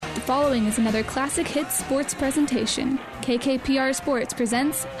following is another Classic Hits sports presentation. KKPR Sports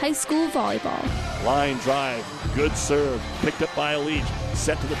presents High School Volleyball. Line drive, good serve, picked up by Leach,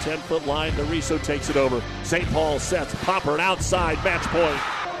 set to the 10-foot line. Doriso takes it over. St. Paul sets, Popper outside, match point.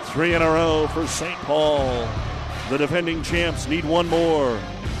 3 in a row for St. Paul. The defending champs need one more.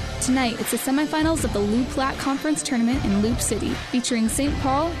 Tonight, it's the semifinals of the Lou Platte Conference Tournament in Loop City, featuring St.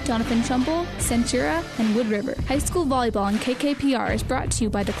 Paul, Doniphan Trumbull, Centura, and Wood River. High School Volleyball on KKPR is brought to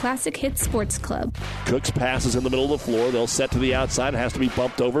you by the Classic Hits Sports Club. Cooks passes in the middle of the floor. They'll set to the outside. It has to be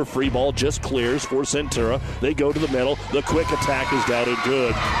bumped over. Free ball just clears for Centura. They go to the middle. The quick attack is down and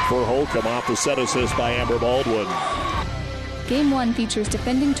good for Holcomb off the set assist by Amber Baldwin. Game 1 features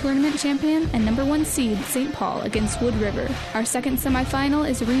defending tournament champion and number 1 seed St. Paul against Wood River. Our second semifinal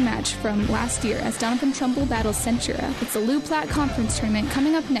is a rematch from last year as Doniphan Trumbull battles Centura. It's the Lou Platte Conference Tournament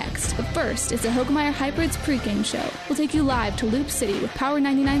coming up next, but first is the Hoegemeyer Hybrids pregame show. We'll take you live to Loop City with Power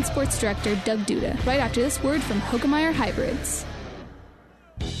 99 Sports Director Doug Duda, right after this word from Hoegemeyer Hybrids.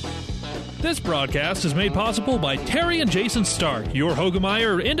 This broadcast is made possible by Terry and Jason Stark, your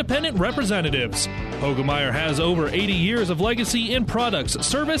Hoegemeyer independent representatives. Hoegemeyer has over 80 years of legacy in products,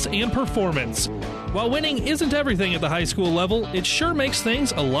 service, and performance. While winning isn't everything at the high school level, it sure makes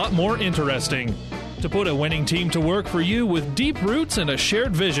things a lot more interesting. To put a winning team to work for you with deep roots and a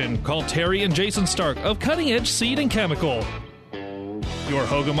shared vision, call Terry and Jason Stark of Cutting Edge Seed and Chemical. Your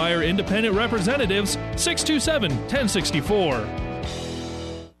Hoegemeyer independent representatives, 627-1064.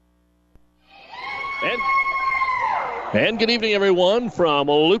 And good evening, everyone, from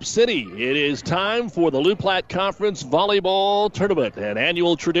Loop City. It is time for the Lou Platte Conference Volleyball Tournament, an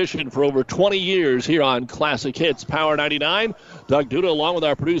annual tradition for over 20 years here on Classic Hits Power 99. Doug Duda, along with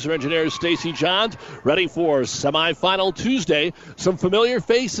our producer-engineer Stacy Johns, ready for semifinal Tuesday. Some familiar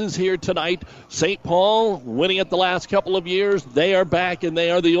faces here tonight. St. Paul winning it the last couple of years. They are back, and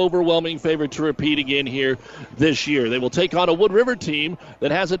they are the overwhelming favorite to repeat again here this year. They will take on a Wood River team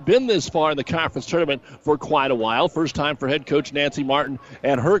that hasn't been this far in the conference tournament for quite a while. First time for head coach Nancy Martin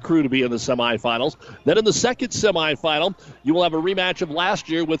and her crew to be in the semifinals. Then in the second semifinal, you will have a rematch of last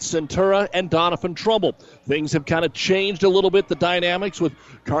year with Centura and Doniphan Trumbull. Things have kind of changed a little bit, the dynamics, with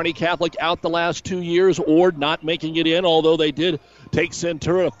Kearney Catholic out the last 2 years, Ord not making it in, although they did take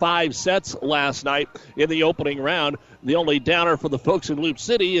Centura to 5 sets last night in the opening round. The only downer for the folks in Loop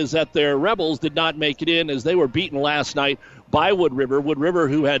City is that their Rebels did not make it in as they were beaten last night by Wood River. Wood River,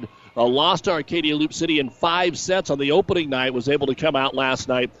 who had lost to Arcadia Loop City in 5 sets on the opening night, was able to come out last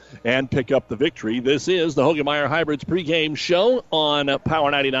night and pick up the victory. This is the Hoegemeyer Hybrids pregame show on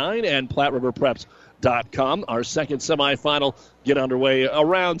Power 99 and PlatteRiverPreps.com. Our second semifinal get underway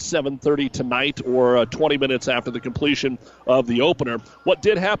around 7:30 tonight, or 20 minutes after the completion of the opener. What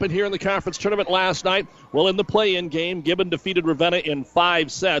did happen here in the conference tournament last night? Well, in the play-in game, Gibbon defeated Ravenna in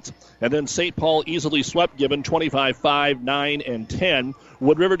 5 sets, and then St. Paul easily swept Gibbon 25-5, 9, and 10.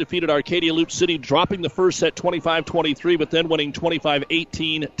 Wood River defeated Arcadia Loop City, dropping the first set 25-23, but then winning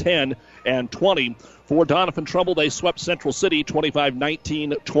 25-18, 10, and 20. For Doniphan Trumbull, they swept Central City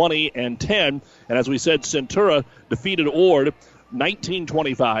 25-19, 20, and 10. And as we said, Centura defeated Ord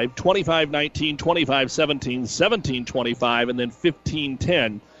 19-25, 25-19, 25-17, 17-25, and then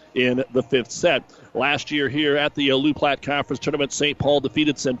 15-10 in the 5th set. Last year here at the Lou Platte Conference Tournament, St. Paul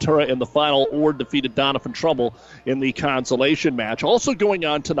defeated Centura in the final. Ord defeated Doniphan Trumbull in the consolation match. Also going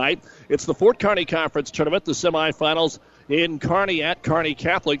on tonight, it's the Fort Kearney Conference Tournament, the semifinals in Kearney at Kearney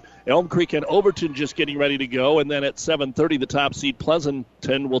Catholic. Elm Creek and Overton just getting ready to go. And then at 7:30, the top seed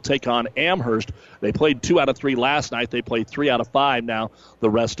Pleasanton will take on Amherst. They played 2 out of 3 last night. They played 3 out of 5 now the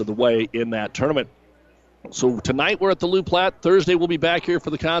rest of the way in that tournament. So tonight we're at the Lou Platte. Thursday we'll be back here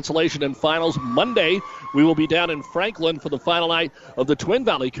for the consolation and finals. Monday we will be down in Franklin for the final night of the Twin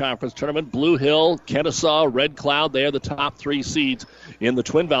Valley Conference Tournament. Blue Hill, Kennesaw, Red Cloud, they are the top 3 seeds in the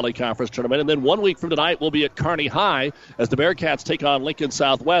Twin Valley Conference Tournament. And then 1 week from tonight we'll be at Kearney High as the Bearcats take on Lincoln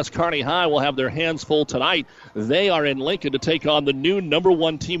Southwest. Kearney High will have their hands full tonight. They are in Lincoln to take on the new number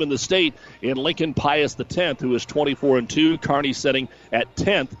 1 team in the state in Lincoln Pius X, who is 24-2. Kearney setting at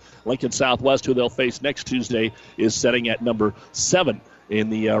 10th. Lincoln Southwest, who they'll face next Tuesday, is setting at number 7 in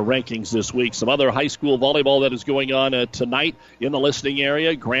the rankings this week. Some other high school volleyball that is going on tonight in the listening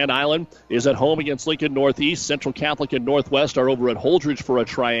area. Grand Island is at home against Lincoln Northeast. Central Catholic and Northwest are over at Holdridge for a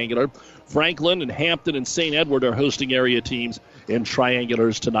triangular. Franklin and Hampton and St. Edward are hosting area teams in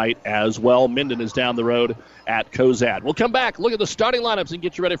triangulars tonight as well. Minden is down the road at Cozad. We'll come back, look at the starting lineups, and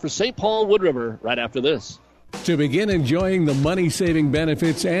get you ready for St. Paul Wood River right after this. To begin enjoying the money-saving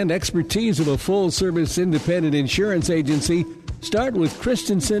benefits and expertise of a full-service independent insurance agency, Start with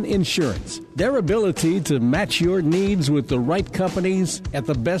Christensen Insurance. Their ability to match your needs with the right companies at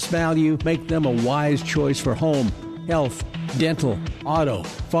the best value make them a wise choice for home, health, dental, auto,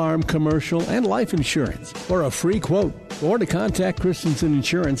 farm, commercial, and life insurance. For a free quote or to contact Christensen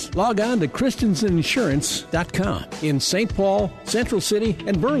Insurance, log on to christenseninsurance.com in St. Paul, Central City,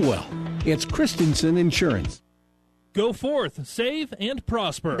 and Burwell. It's Christensen Insurance. Go forth, save, and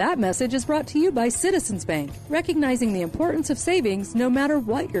prosper. That message is brought to you by Citizens Bank, recognizing the importance of savings no matter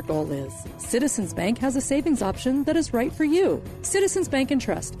what your goal is. Citizens Bank has a savings option that is right for you. Citizens Bank and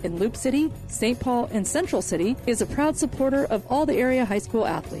Trust in Loop City, St. Paul, and Central City is a proud supporter of all the area high school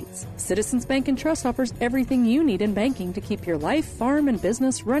athletes. Citizens Bank and Trust offers everything you need in banking to keep your life, farm, and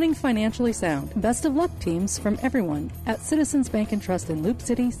business running financially sound. Best of luck, teams, from everyone at Citizens Bank and Trust in Loop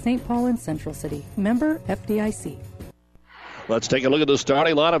City, St. Paul, and Central City. Member FDIC. Let's take a look at the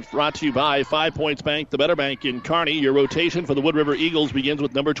starting lineup brought to you by 5 Points Bank, the better bank in Kearney. Your rotation for the Wood River Eagles begins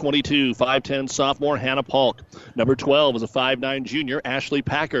with number 22, 5'10 sophomore Hannah Polk. Number 12 is a 5'9 junior Ashley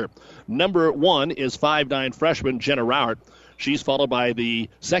Packer. Number 1 is 5'9 freshman Jenna Rowert. She's followed by the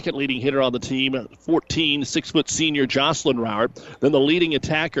second leading hitter on the team, 14, 6-foot senior Jocelyn Rowert. Then the leading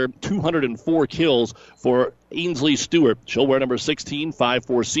attacker, 204 kills for Ainsley Stewart. She'll wear number 16,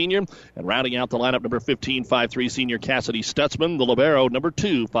 5'4 senior. And rounding out the lineup, number 15, 5'3 senior Cassidy Stutzman. The libero, number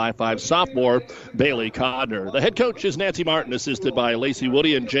 2, 5'5 sophomore Bailey Codner. The head coach is Nancy Martin, assisted by Lacey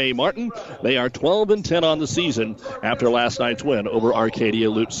Woody and Jay Martin. They are 12-10 on the season after last night's win over Arcadia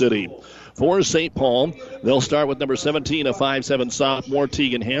Loop City. For St. Paul, they'll start with number 17, a 5'7 sophomore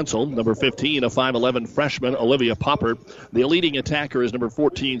Tegan Hansel. Number 15, a 5'11 freshman Olivia Popper. The leading attacker is number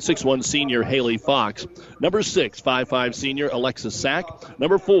 14, 6'1 senior Haley Fox. Number 6, 5'5 senior Alexis Sack.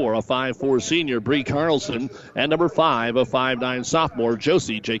 Number 4, a 5'4 senior Bree Carlson. And number 5, a 5'9 sophomore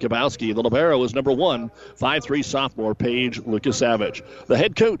Josie Jacobowski. The libero is number 1, 5'3 sophomore Paige Lucas-Savage. The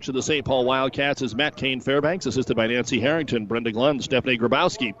head coach of the St. Paul Wildcats is Matt Kane Fairbanks, assisted by Nancy Harrington, Brenda Glunn, Stephanie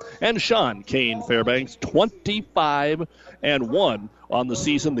Grabowski, and Sean Kane Fairbanks. 25-1 on the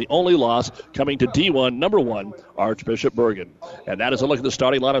season. The only loss coming to D1 number 1 Archbishop Bergen. And that is a look at the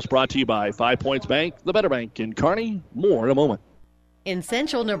starting lineups brought to you by 5 Points Bank, the better bank in Kearney. More in a moment. In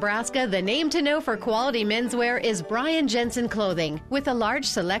Central Nebraska, the name to know for quality menswear is Brian Jensen Clothing. With a large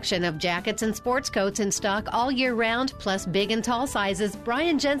selection of jackets and sports coats in stock all year round, plus big and tall sizes,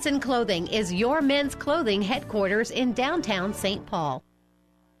 Brian Jensen Clothing is your men's clothing headquarters in downtown St. Paul.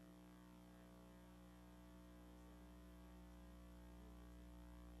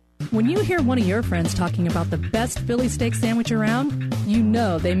 When you hear one of your friends talking about the best Philly steak sandwich around, you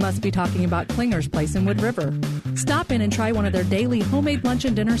know they must be talking about Klinger's Place in Wood River. Stop in and try one of their daily homemade lunch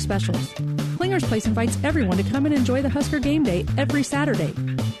and dinner specials. Klinger's Place invites everyone to come and enjoy the Husker game day every Saturday.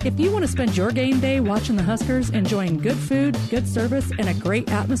 If you want to spend your game day watching the Huskers, enjoying good food, good service, and a great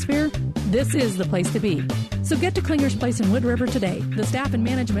atmosphere, this is the place to be. So get to Klinger's Place in Wood River today. The staff and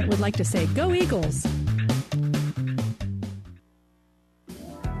management would like to say, go Eagles!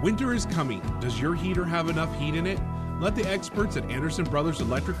 Winter is coming. Does your heater have enough heat in it? Let the experts at Anderson Brothers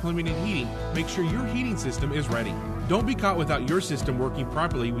Electric Plumbing and Heating make sure your heating system is ready. Don't be caught without your system working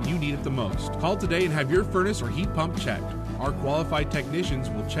properly when you need it the most. Call today and have your furnace or heat pump checked. Our qualified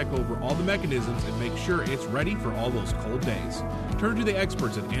technicians will check over all the mechanisms and make sure it's ready for all those cold days. Turn to the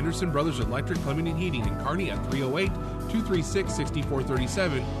experts at Anderson Brothers Electric Plumbing and Heating in Kearney at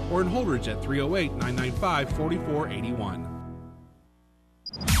 308-236-6437 or in Holdridge at 308-995-4481.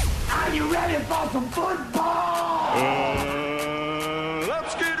 Are you ready for some football?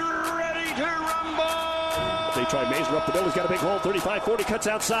 Let's get ready to rumble. They try Mazer up the middle. He's got a big hole. 35-40 cuts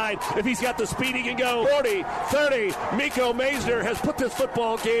outside. If he's got the speed, he can go 40-30. Miko Mazer has put this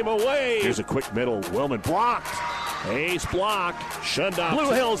football game away. Here's a quick middle. Wellman blocked. Ace block. Shundop.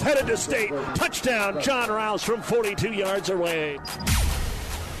 Blue Hills headed to state. Touchdown, John Rouse from 42 yards away.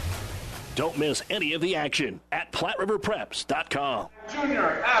 Don't miss any of the action at PlatteRiverPreps.com.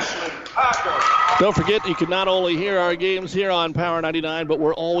 Junior Ashley Packer. Don't forget, you can not only hear our games here on Power 99, but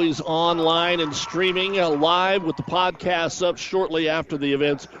we're always online and streaming live with the podcasts up shortly after the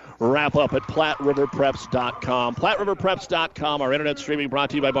events wrap up at PlatteRiverPreps.com. PlatteRiverPreps.com, our internet streaming brought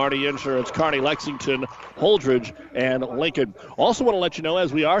to you by Barney Insurance, Kearney, Lexington, Holdridge, and Lincoln. Also want to let you know,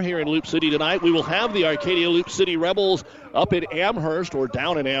 as we are here in Loop City tonight, we will have the Arcadia Loop City Rebels up in Amherst, or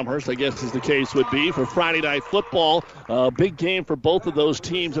down in Amherst, I guess as the case would be, for Friday Night Football. A big game for both of those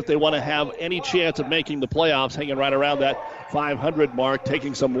teams if they want to have any chance of making the playoffs, hanging right around that 500 mark,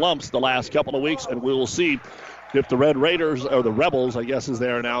 taking some lumps the last couple of weeks, and we will see if the Red Raiders, or the Rebels, I guess as they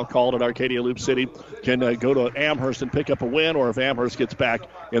are now called at Arcadia Loop City, can go to Amherst and pick up a win, or if Amherst gets back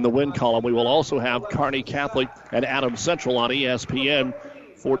in the win column. We will also have Kearney Catholic and Adams Central on ESPN,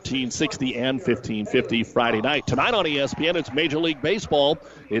 1460 and 1550 Friday night. Tonight on ESPN, it's Major League Baseball.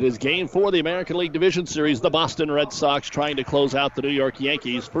 It is Game 4 of the American League Division Series. The Boston Red Sox trying to close out the New York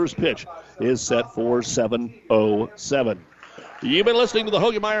Yankees. First pitch is set for 7:07. You've been listening to the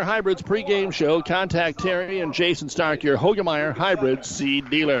Hoegemeyer Hybrids pregame show. Contact Terry and Jason Stark, your Hoegemeyer Hybrids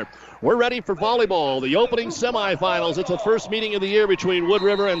seed dealer. We're ready for volleyball, the opening semifinals. It's the first meeting of the year between Wood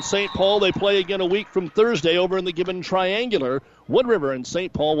River and St. Paul. They play again a week from Thursday over in the Gibbon Triangular. Wood River and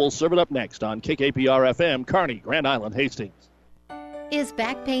St. Paul will serve it up next on KKPR-FM, Kearney, Grand Island, Hastings. Is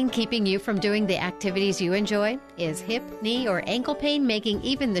back pain keeping you from doing the activities you enjoy? Is hip, knee, or ankle pain making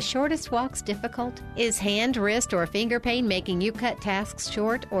even the shortest walks difficult? Is hand, wrist, or finger pain making you cut tasks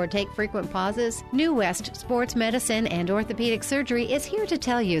short or take frequent pauses? New West Sports Medicine and Orthopedic Surgery is here to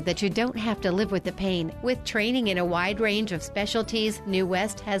tell you that you don't have to live with the pain. With training in a wide range of specialties, New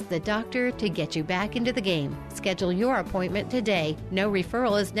West has the doctor to get you back into the game. Schedule your appointment today. No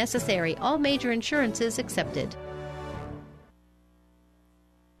referral is necessary. All major insurances accepted.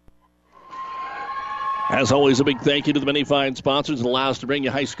 As always, a big thank you to the many fine sponsors that allow us to bring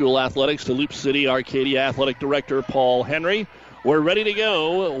you high school athletics. To Loop City Arcadia Athletic Director Paul Henry. We're ready to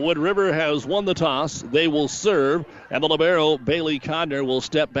go. Wood River has won the toss. They will serve, and the libero, Bailey Codner, will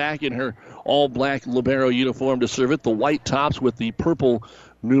step back in her all-black libero uniform to serve it. The white tops with the purple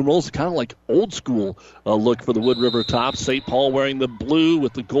numerals, kind of like old school look for the Wood River tops. St. Paul wearing the blue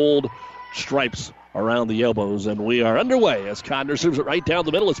with the gold stripes around the elbows, and we are underway as Codner serves it right down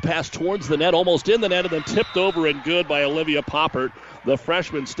the middle. It's passed towards the net, almost in the net, and then tipped over and good by Olivia Poppert. The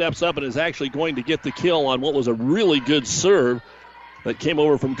freshman steps up and is actually going to get the kill on what was a really good serve that came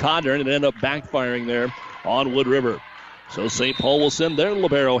over from Codner and ended up backfiring there on Wood River. So St. Paul will send their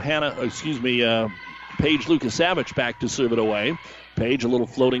libero, Paige Lukasavich back to serve it away. Page, a little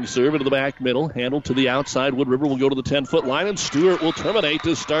floating serve into the back middle, handled to the outside. Wood River will go to the 10-foot line, and Stewart will terminate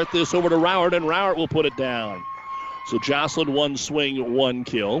to start this over to Rowart, and Rowart will put it down. So Jocelyn, one swing, one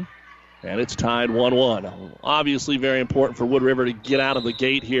kill, and it's tied 1-1. Obviously very important for Wood River to get out of the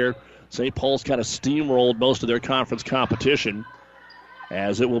gate here. St. Paul's kind of steamrolled most of their conference competition,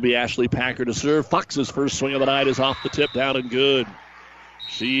 as it will be Ashley Packer to serve. Fox's first swing of the night is off the tip, down and good.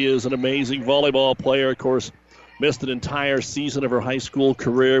 She is an amazing volleyball player, of course. Missed an entire season of her high school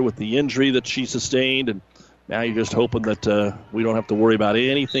career with the injury that she sustained, and now you're just hoping that we don't have to worry about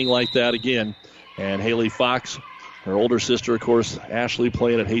anything like that again. And Haley Fox, her older sister, of course, Ashley,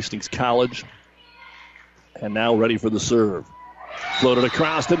 playing at Hastings College, and now ready for the serve. Floated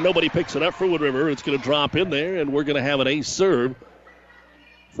across, and nobody picks it up for Wood River. It's going to drop in there, and we're going to have an ace serve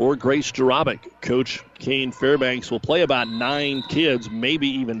for Grace Jarabic. Coach Kane Fairbanks will play about 9 kids, maybe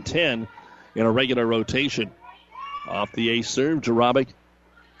even 10, in a regular rotation. Off the ace serve, Jarabic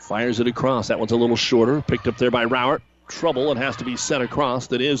fires it across. That one's a little shorter. Picked up there by Rowart. Trouble, and has to be sent across.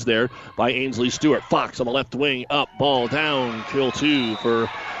 That is there by Ainsley Stewart. Fox on the left wing. Up, ball down. Kill 2 for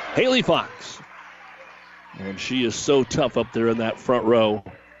Haley Fox. And she is so tough up there in that front row.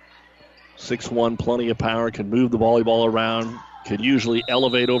 6'1", plenty of power. Can move the volleyball around. Can usually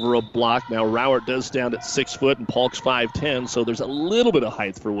elevate over a block. Now Rowart does stand at 6 foot, and Polk's 5'10", so there's a little bit of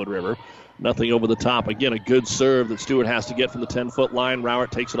height for Wood River. Nothing over the top. Again, a good serve that Stewart has to get from the 10-foot line.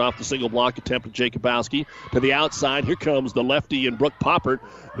 Rowart takes it off the single block attempt of Jacobowski. To the outside, here comes the lefty and Brooke Poppert,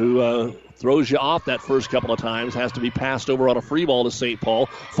 who throws you off that first couple of times. Has to be passed over on a free ball to St. Paul.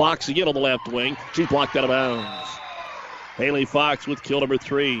 Fox again on the left wing. She's blocked out of bounds. Haley Fox with kill number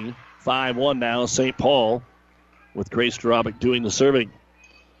 3. 5-1 now, St. Paul, with Grace Jarabic doing the serving.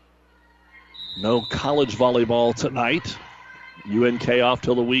 No college volleyball tonight. UNK off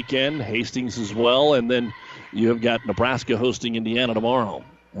till the weekend, Hastings as well, and then you have got Nebraska hosting Indiana tomorrow.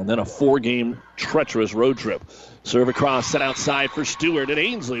 And then a 4-game treacherous road trip. Serve across, set outside for Stewart, and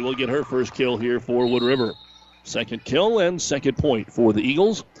Ainsley will get her first kill here for Wood River. Second kill and second point for the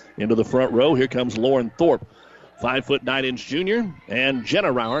Eagles. Into the front row, here comes Lauren Thorpe, 5'9" junior, and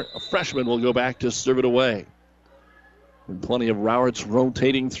Jenna Rowart, a freshman, will go back to serve it away. And plenty of Rowarts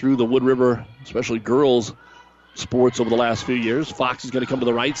rotating through the Wood River, especially girls' sports over the last few years. Fox is going to come to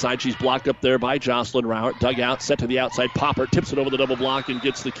the right side. She's blocked up there by Jocelyn Rowart. Dug out, set to the outside. Popper tips it over the double block and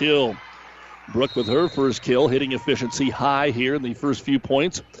gets the kill. Brooke with her first kill, hitting efficiency high here in the first few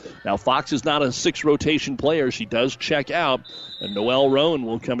points. Now Fox is not a 6-rotation player. She does check out, and Noelle Roan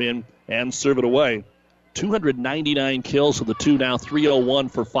will come in and serve it away. 299 kills for the two now, 301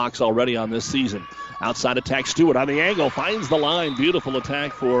 for Fox already on this season. Outside attack, Stewart on the angle, finds the line. Beautiful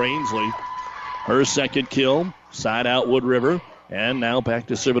attack for Ainsley. Her second kill. Side out Wood River. And now back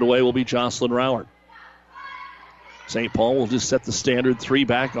to serve it away will be Jocelyn Rowert. St. Paul will just set the standard 3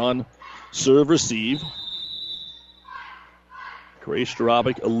 back on serve receive. Grace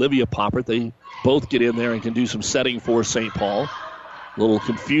Jarabic, Olivia Poppert. They both get in there and can do some setting for St. Paul. A little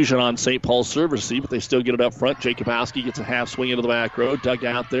confusion on St. Paul's serve receive, but they still get it up front. Jacobowski gets a half swing into the back row. Dug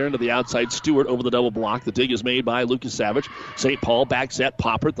out there into the outside. Stewart over the double block. The dig is made by Lucas Savage. St. Paul back set.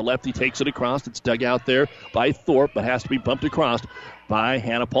 Poppert, the lefty, takes it across. It's dug out there by Thorpe, but has to be bumped across by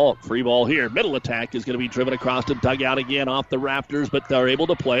Hannah Polk. Free ball here. Middle attack is going to be driven across to dug out again off the rafters, but they're able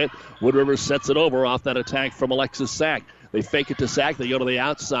to play it. Wood River sets it over off that attack from Alexis Sack. They fake it to Sack. They go to the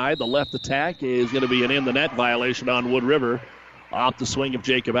outside. The left attack is going to be an in-the-net violation on Wood River. Off the swing of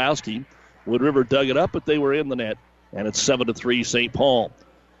Jacobowski. Wood River dug it up, but they were in the net. And it's 7-3 St. Paul.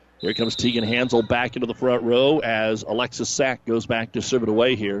 Here comes Tegan Hansel back into the front row as Alexis Sack goes back to serve it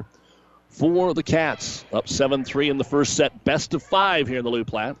away here for the Cats. Up 7-3 in the first set. Best of 5 here in the Lou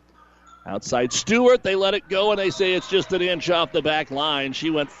Platte. Outside Stewart, they let it go, and they say it's just an inch off the back line. She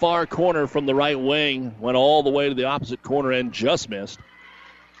went far corner from the right wing, went all the way to the opposite corner and just missed.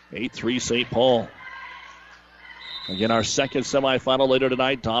 8-3 St. Paul. Again, our second semifinal later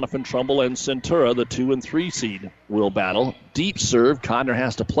tonight, Donovan Trumbull and Centura, the 2 and 3 seed, will battle. Deep serve. Conner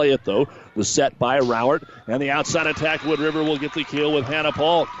has to play it, though. The set by Rowert. And the outside attack, Wood River will get the kill with Hannah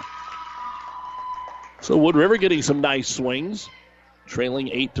Polk. So Wood River getting some nice swings, trailing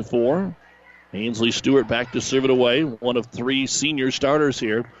 8-4. Ainsley Stewart back to serve it away. One of 3 senior starters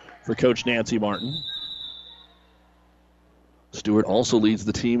here for Coach Nancy Martin. Stewart also leads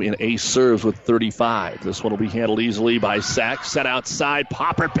the team in ace serves with 35. This one will be handled easily by Sack. Set outside.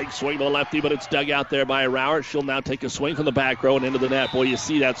 Popper, big swing to the lefty, but it's dug out there by Rowert. She'll now take a swing from the back row and into the net. Boy, you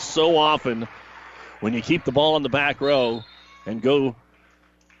see that so often when you keep the ball in the back row and go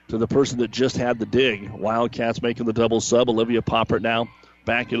to the person that just had the dig. Wildcats making the double sub. Olivia Poppert now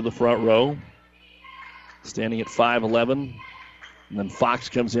back into the front row. Standing at 5'11". And then Fox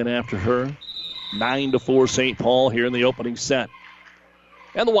comes in after her. 9-4 St. Paul here in the opening set.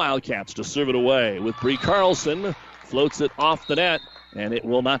 And the Wildcats to serve it away with Bree Carlson. Floats it off the net, and it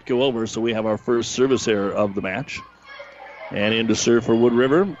will not go over, so we have our first service error of the match. And in to serve for Wood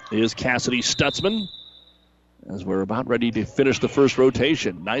River is Cassidy Stutzman. As we're about ready to finish the first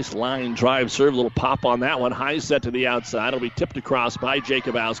rotation. Nice line drive serve, little pop on that one. High set to the outside. It'll be tipped across by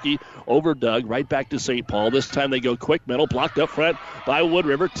Jacobowski. Over Doug, right back to St. Paul. This time they go quick middle, blocked up front by Wood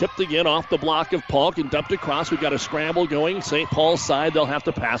River. Tipped again off the block of Polk and dumped across. We've got a scramble going. St. Paul's side, they'll have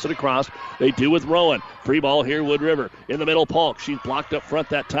to pass it across. They do with Rowan. Free ball here, Wood River. In the middle, Polk. She's blocked up front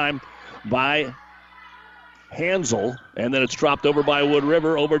that time by Hansel, and then it's dropped over by Wood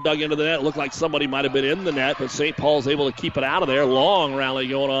River, over dug into the net. It looked like somebody might have been in the net, but St. Paul's able to keep it out of there. Long rally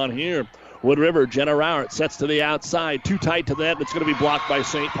going on here. Wood River, Jenna Rowert sets to the outside. Too tight to the net, and it's going to be blocked by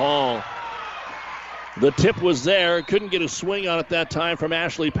St. Paul. The tip was there. Couldn't get a swing on it that time from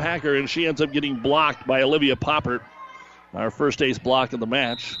Ashley Packer, and she ends up getting blocked by Olivia Poppert. Our first ace block of the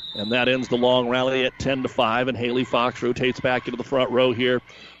match, and that ends the long rally at 10-5, and Haley Fox rotates back into the front row here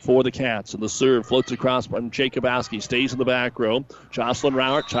for the Cats. And the serve floats across from Jacobowski, stays in the back row. Jocelyn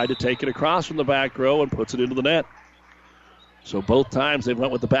Rowert tried to take it across from the back row and puts it into the net. So both times they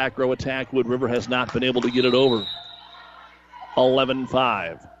went with the back row attack. Wood River has not been able to get it over.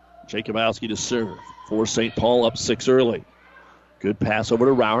 11-5. Jacobowski to serve for St. Paul, up 6 early. Good pass over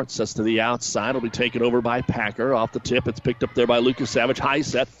to Rowert. Sets to the outside. It'll be taken over by Packer. Off the tip. It's picked up there by Lucas Savage. High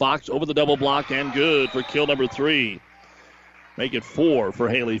set. Fox over the double block and good for kill number 3. Make it 4 for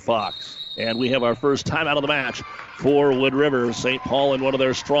Haley Fox. And we have our first timeout of the match for Wood River. St. Paul in one of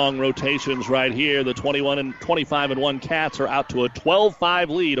their strong rotations right here. The 25-1 Cats are out to a 12-5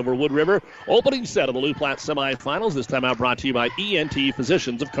 lead over Wood River. Opening set of the Lou Platte semifinals. This time out brought to you by ENT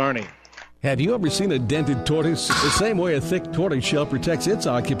Physicians of Kearney. Have you ever seen a dented tortoise? The same way a thick tortoise shell protects its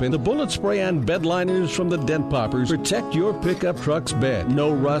occupant, the bullet spray-on bed liners from the Dent Poppers protect your pickup truck's bed.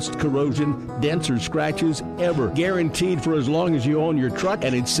 No rust, corrosion, dents, or scratches ever. Guaranteed for as long as you own your truck,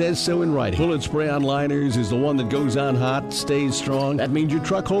 and it says so in writing. Bullet spray-on liners is the one that goes on hot, stays strong. That means your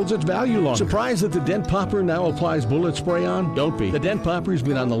truck holds its value longer. Surprised that the Dent Popper now applies bullet spray-on? Don't be. The Dent Popper's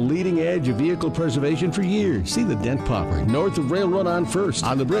been on the leading edge of vehicle preservation for years. See the Dent Popper north of Railroad on First,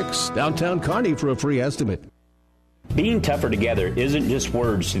 on the Bricks, downtown Kearney for a free estimate. Being tougher together isn't just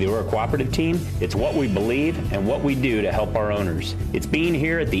words to the Aurora Cooperative team, it's what we believe and what we do to help our owners. It's being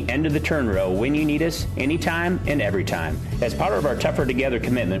here at the end of the turn row when you need us, anytime and every time. As part of our Tougher Together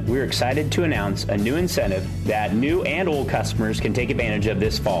commitment, we're excited to announce a new incentive that new and old customers can take advantage of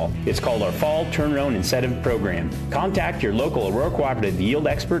this fall. It's called our Fall Turn Row Incentive Program. Contact your local Aurora Cooperative yield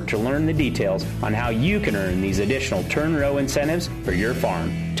expert to learn the details on how you can earn these additional turn row incentives for your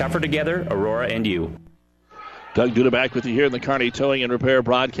farm. Tougher Together, Aurora and you. Doug Duda back with you here in the Kearney Towing and Repair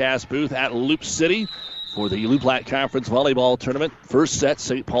broadcast booth at Loop City for the Loup Platte Conference Volleyball Tournament. First set,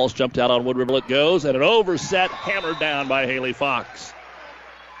 St. Paul's jumped out on Wood River. It goes, and an overset hammered down by Haley Fox.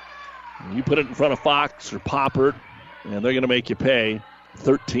 You put it in front of Fox or Poppert, and they're going to make you pay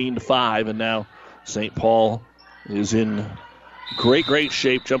 13-5, and now St. Paul is in great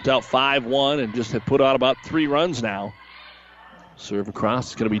shape. Jumped out 5-1 and just had put on about 3 runs now. Serve across.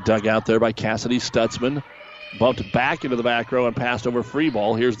 It's going to be dug out there by Cassidy Stutzman. Bumped back into the back row and passed over free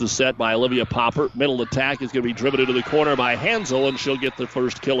ball. Here's the set by Olivia Poppert. Middle attack is going to be driven into the corner by Hansel, and she'll get the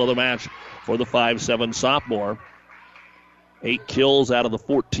first kill of the match for the 5'7" sophomore. 8 kills out of the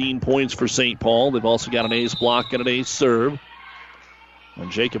 14 points for St. Paul. They've also got an ace block and an ace serve. And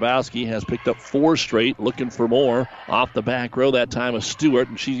Jacobowski has picked up 4 straight, looking for more. Off the back row, that time of Stewart,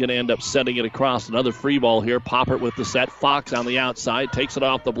 and she's going to end up sending it across. Another free ball here. Poppert with the set. Fox on the outside, takes it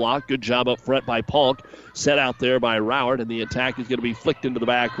off the block. Good job up front by Polk. Set out there by Roward, and the attack is going to be flicked into the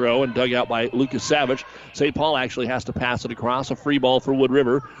back row and dug out by Lucas Savage. St. Paul actually has to pass it across. A free ball for Wood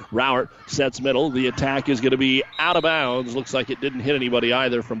River. Roward sets middle. The attack is going to be out of bounds. Looks like it didn't hit anybody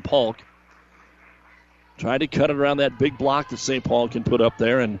either from Polk. Tried to cut it around that big block that St. Paul can put up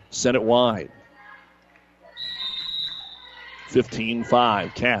there and send it wide.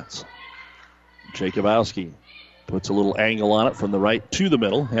 15-5, Cats. Jacobowski puts a little angle on it from the right to the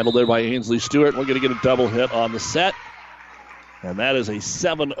middle. Handled there by Ainsley Stewart. We're going to get a double hit on the set. And that is a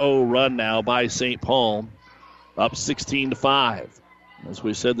 7-0 run now by St. Paul. Up 16-5. As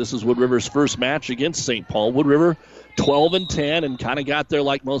we said, this is Wood River's first match against St. Paul. Wood River 12-10 and kind of got there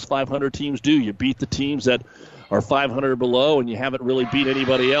like most 500 teams do. You beat the teams that are 500 or below, and you haven't really beat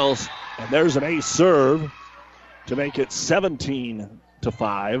anybody else. And there's an ace serve to make it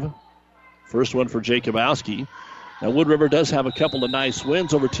 17-5. First one for Jacobowski. Now, Wood River does have a couple of nice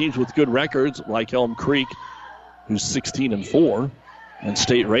wins over teams with good records, like Elm Creek, who's 16-4 and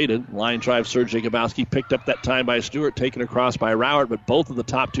state-rated. Line drive serve, Jacobowski picked up that time by Stewart, taken across by Roward, but both of the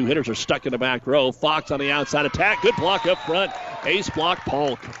top 2 hitters are stuck in the back row. Fox on the outside attack. Good block up front. Ace block,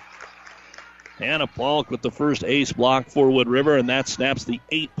 Polk. Hannah Polk with the first ace block for Wood River, and that snaps the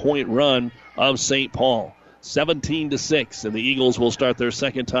 8-point run of St. Paul. 17-6, and the Eagles will start their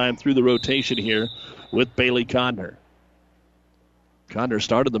second time through the rotation here with Bailey Codner. Codner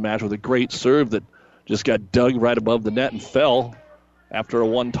started the match with a great serve that just got dug right above the net and fell after a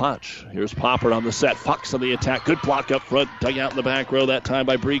one-touch. Here's Poppert on the set. Fox on the attack. Good block up front. Dug out in the back row that time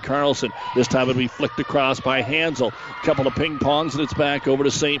by Bree Carlson. This time it'll be flicked across by Hansel. A couple of ping-pongs, and it's back over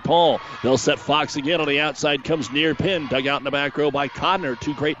to St. Paul. They'll set Fox again on the outside. Comes near pin. Dug out in the back row by Codner.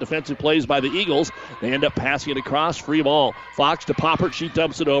 2 great defensive plays by the Eagles. They end up passing it across. Free ball. Fox to Poppert. She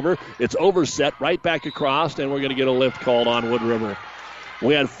dumps it over. It's overset right back across, and we're going to get a lift called on Wood River.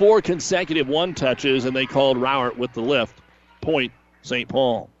 We had 4 consecutive one-touches, and they called Rowert with the lift. Point St.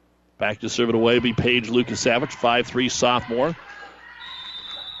 Paul. Back to serve it away be Paige Lucas Savage, 5'3" sophomore.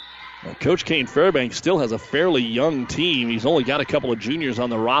 Now, Coach Kane Fairbanks still has a fairly young team. He's only got a couple of juniors on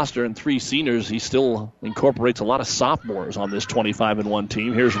the roster and 3 seniors. He still incorporates a lot of sophomores on this 25-1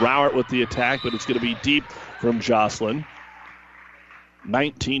 team. Here's Rowert with the attack, but it's going to be deep from Jocelyn.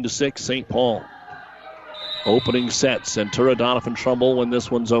 19-6, St. Paul. Opening set. Centura, Donovan Trumbull when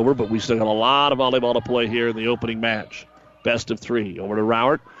this one's over, but we still got a lot of volleyball to play here in the opening match. Best of 3. Over to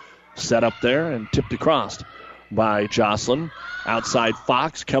Rowert. Set up there and tipped across by Jocelyn. Outside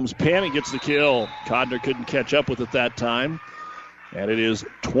Fox. Comes pin and gets the kill. Codner couldn't catch up with it that time. And it is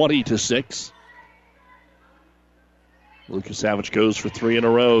 20-6. Lucas Savage goes for 3 in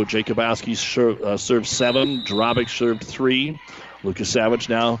a row. Jacobowski served 7. Drobic served 3. Lucas Savage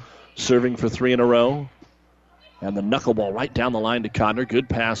now serving for 3 in a row. And the knuckleball right down the line to Codner. Good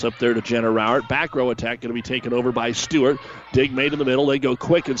pass up there to Jenna Rowert. Back row attack going to be taken over by Stewart. Dig made in the middle. They go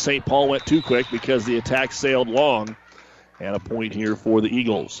quick, and St. Paul went too quick because the attack sailed long. And a point here for the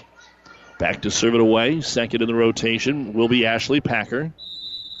Eagles. Back to serve it away. Second in the rotation will be Ashley Packer.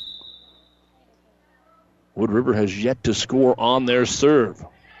 Wood River has yet to score on their serve.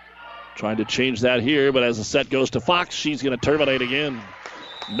 Trying to change that here, but as the set goes to Fox, she's going to terminate again.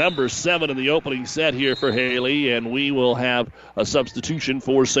 Number 7 in the opening set here for Haley, and we will have a substitution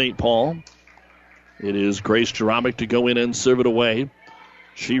for St. Paul. It is Grace Jarabic to go in and serve it away.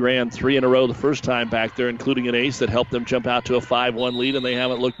 She ran 3 in a row the first time back there, including an ace that helped them jump out to a 5-1 lead, and they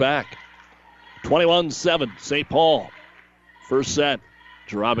haven't looked back. 21-7, St. Paul. First set,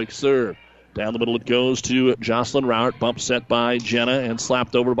 Jarabic serve. Down the middle it goes to Jocelyn Rowert. Bump set by Jenna and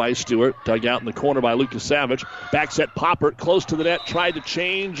slapped over by Stewart. Dug out in the corner by Lucas Savage. Back set Poppert close to the net. Tried to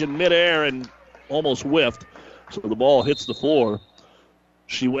change in midair and almost whiffed. So the ball hits the floor.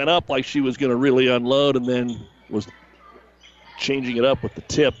 She went up like she was going to really unload and then was changing it up with the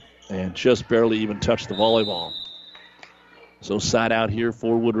tip and just barely even touched the volleyball. So side out here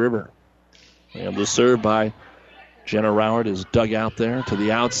for Wood River. And the serve by Jenna Rowert is dug out there to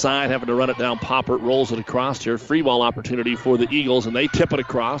the outside, having to run it down. Poppert rolls it across here. Free ball opportunity for the Eagles, and they tip it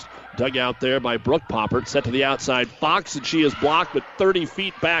across. Dug out there by Brooke Poppert. Set to the outside. Fox, and she is blocked, but 30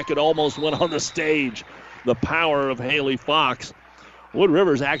 feet back, it almost went on the stage. The power of Haley Fox. Wood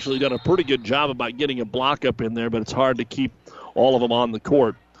River's actually done a pretty good job about getting a block up in there, but it's hard to keep all of them on the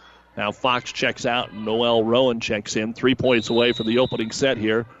court. Now Fox checks out, and Noelle Rowan checks in. 3 points away from the opening set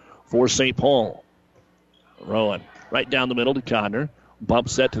here for St. Paul. Rowan right down the middle to Conner. Bump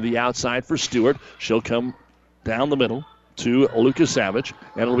set to the outside for Stewart. She'll come down the middle to Lucas Savage,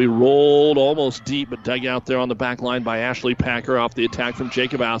 and it'll be rolled almost deep, but dug out there on the back line by Ashley Packer off the attack from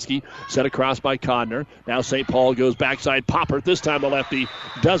Jacobowski. Set across by Conner. Now St. Paul goes backside. Poppert, this time the lefty,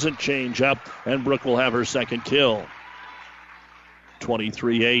 doesn't change up, and Brooke will have her second kill.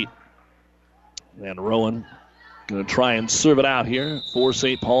 23-8. And Rowan going to try and serve it out here for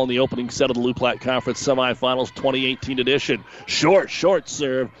St. Paul in the opening set of the Lou Platte Conference Semifinals 2018 edition. Short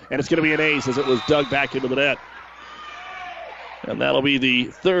serve, and it's going to be an ace as it was dug back into the net. And that'll be the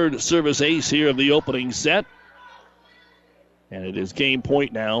third service ace here of the opening set. And it is game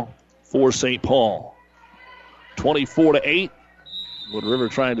point now for St. Paul. 24-8. Wood River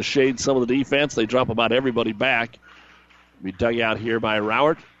trying to shade some of the defense. They drop about everybody back. Be dug out here by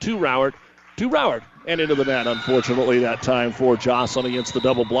Rowert. To Rowert. And into the net, unfortunately, that time for Jocelyn against the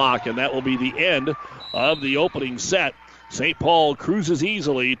double block. And that will be the end of the opening set. St. Paul cruises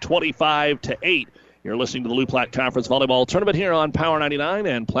easily, 25-8. You're listening to the Lou Platte Conference Volleyball Tournament here on Power 99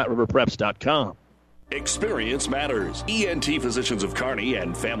 and PlatteRiverPreps.com. Experience matters. ENT Physicians of Kearney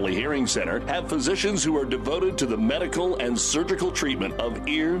and Family Hearing Center have physicians who are devoted to the medical and surgical treatment of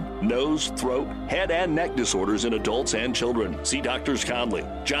ear, nose, throat, head, and neck disorders in adults and children. See Doctors Conley,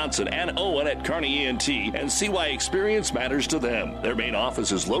 Johnson, and Owen at Kearney ENT and see why experience matters to them. Their main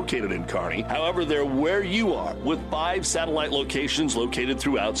office is located in Kearney. However, they're where you are with 5 satellite locations located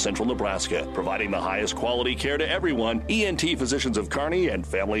throughout central Nebraska, providing the highest quality care to everyone. ENT Physicians of Kearney and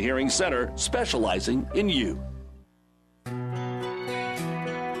Family Hearing Center, specializing in you.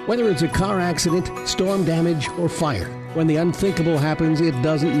 Whether it's a car accident, storm damage, or fire, when the unthinkable happens, it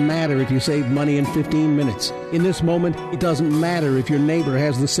doesn't matter if you save money in 15 minutes. In this moment, it doesn't matter if your neighbor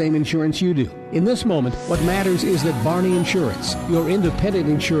has the same insurance you do. In this moment, what matters is that Barney Insurance, your independent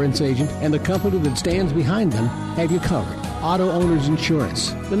insurance agent, and the company that stands behind them have you covered. Auto Owners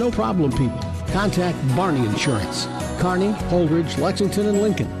Insurance, the no-problem people. Contact Barney Insurance. Kearney, Holdridge, Lexington, and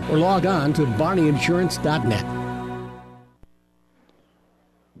Lincoln, or log on to barneyinsurance.net.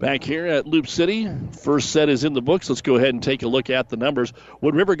 Back here at Loop City, first set is in the books. Let's go ahead and take a look at the numbers.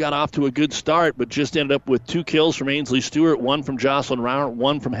 Wood River got off to a good start, but just ended up with 2 kills from Ainsley Stewart, 1 from Jocelyn Rowert,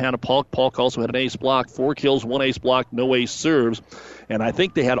 1 from Hannah Polk. Polk also had an ace block, 4 kills, 1 ace block, no ace serves. And I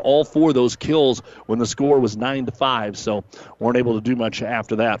think they had all 4 of those kills when the score was 9-5, so weren't able to do much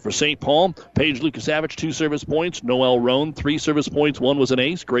after that. For St. Paul, Paige Lukasavich, 2 service points. Noelle Roan, 3 service points, 1 was an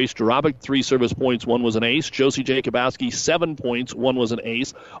ace. Grace Jarabic, 3 service points, 1 was an ace. Josie Jacobowski, 7 points, 1 was an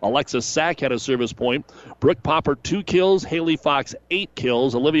ace. Alexis Sack had a service point. Brooke Poppert, 2 kills. Haley Fox, 8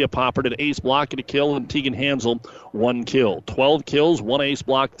 kills. Olivia Poppert, an ace block and a kill. And Tegan Hansel, 1 kill. 12 kills, 1 ace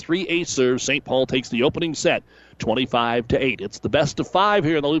block, 3 ace serves. St. Paul takes the opening set, 25-8. It's the best of 5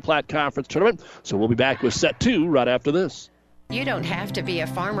 here in the Lou Platte Conference Tournament, so we'll be back with set 2 right after this. You don't have to be a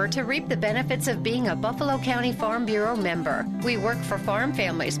farmer to reap the benefits of being a Buffalo County Farm Bureau member. We work for farm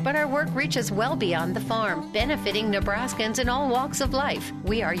families, but our work reaches well beyond the farm, benefiting Nebraskans in all walks of life.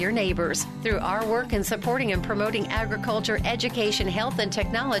 We are your neighbors. Through our work in supporting and promoting agriculture, education, health, and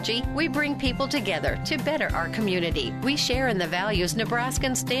technology, we bring people together to better our community. We share in the values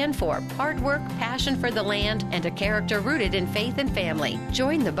Nebraskans stand for: hard work, passion for the land, and a character rooted in faith and family.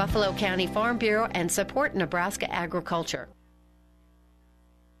 Join the Buffalo County Farm Bureau and support Nebraska agriculture.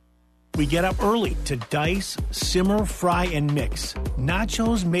 We get up early to dice, simmer, fry, and mix.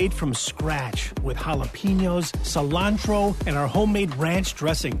 Nachos made from scratch with jalapenos, cilantro, and our homemade ranch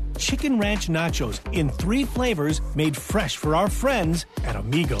dressing. Chicken ranch nachos in 3 flavors made fresh for our friends at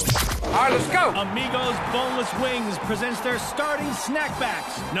Amigos. All right, let's go. Amigos Boneless Wings presents their starting snack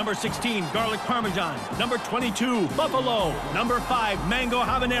backs. Number 16, Garlic Parmesan. Number 22, Buffalo. Number 5, Mango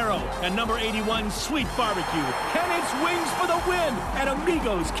Habanero. And number 81, Sweet Barbecue. And it's wings for the win at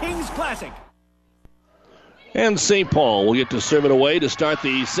Amigos Kings Classic. And St. Paul will get to serve it away to start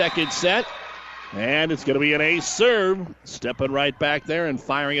the second set. And it's going to be an ace serve. Stepping right back there and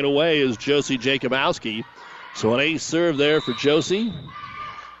firing it away is Josie Jakubowski. So an ace serve there for Josie.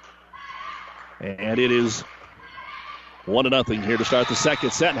 And it is 1-0 here to start the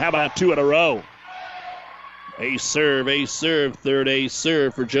second set. And how about 2 in a row? Ace serve, third ace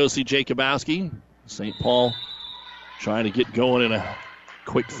serve for Josie Jakubowski. St. Paul trying to get going in a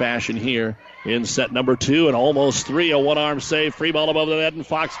quick fashion here in set number 2, and almost 3. A one-arm save, free ball above the net, and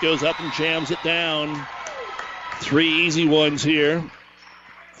Fox goes up and jams it down. 3 easy ones here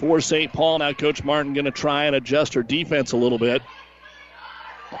for St. Paul. Now Coach Martin going to try and adjust her defense a little bit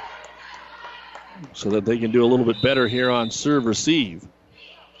so that they can do a little bit better here on serve receive.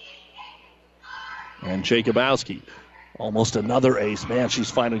 And Jakubowski, almost another ace. Man,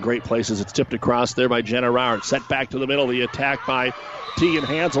 she's finding great places. It's tipped across there by Jenna Rauert. Sent back to the middle. The attack by Tegan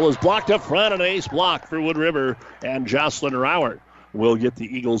Hansel is blocked up front. An ace block for Wood River. And Jocelyn Rauert will get the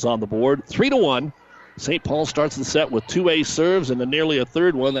Eagles on the board. 3-1. St. Paul starts the set with 2 ace serves and then nearly a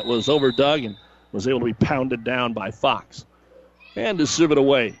third one that was over Doug and was able to be pounded down by Fox. And to serve it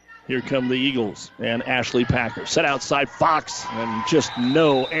away, here come the Eagles and Ashley Packer. Set outside Fox, and just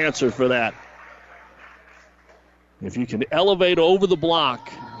no answer for that. If you can elevate over the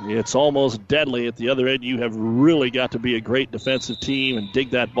block, it's almost deadly. At the other end, you have really got to be a great defensive team and dig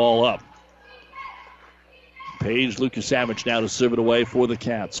that ball up. Paige Lukasavage now to serve it away for the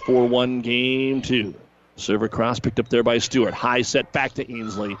Cats. 4-1 game 2. Serve across, picked up there by Stewart. High set back to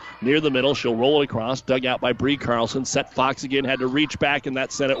Ainsley. Near the middle, she'll roll it across. Dug out by Bree Carlson. Set Fox again, had to reach back, and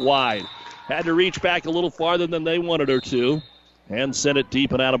that sent it wide. Had to reach back a little farther than they wanted her to. And sent it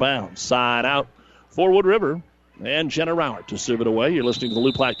deep and out of bounds. Side out for Wood River. And Jenna Rauert to serve it away. You're listening to the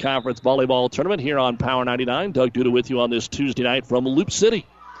Loup Platte Conference Volleyball Tournament here on Power 99. Doug Duda with you on this Tuesday night from Loup City.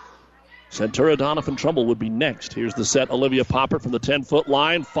 Centura Donovan Trumbull would be next. Here's the set. Olivia Popper from the 10-foot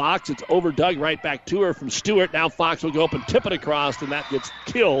line. Fox, it's over Doug, right back to her from Stewart. Now Fox will go up and tip it across, and that gets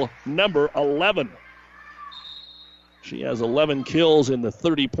kill number 11. She has 11 kills in the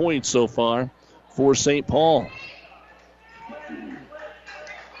 30 points so far for St. Paul.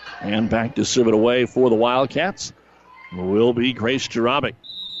 And back to serve it away for the Wildcats will be Grace Jarabic.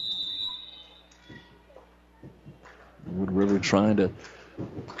 Wood River trying to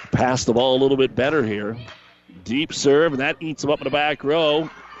pass the ball a little bit better here. Deep serve, and that eats them up in the back row.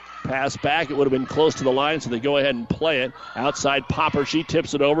 Pass back, it would have been close to the line, so they go ahead and play it. Outside Popper, she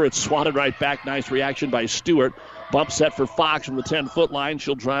tips it over. It's swatted right back. Nice reaction by Stewart. Bump set for Fox from the 10-foot line.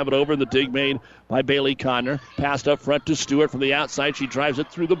 She'll drive it over. The dig made by Bailey Conner. Passed up front to Stewart from the outside. She drives it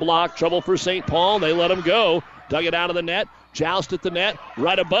through the block. Trouble for St. Paul. They let him go. Dug it out of the net. Joust at the net.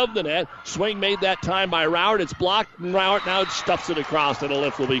 Right above the net. Swing made that time by Rauert. It's blocked. And Rauert now stuffs it across. And a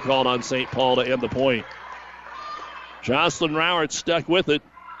lift will be called on St. Paul to end the point. Jocelyn Rauert stuck with it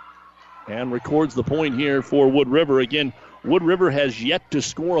and records the point here for Wood River. Again, Wood River has yet to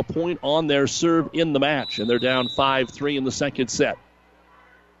score a point on their serve in the match, and they're down 5-3 in the second set.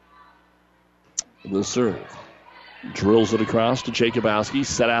 The serve. Drills it across to Jakubowski.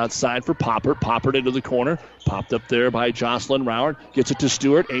 Set outside for Popper. Poppered into the corner. Popped up there by Jocelyn Rauert. Gets it to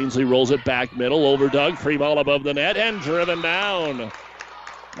Stewart. Ainsley rolls it back middle. Over Doug. Free ball above the net and driven down.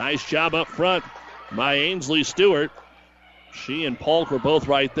 Nice job up front by Ainsley Stewart. She and Polk were both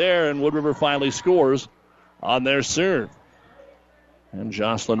right there, and Wood River finally scores on their serve. And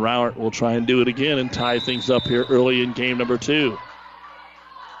Jocelyn Rauert will try and do it again and tie things up here early in game number 2.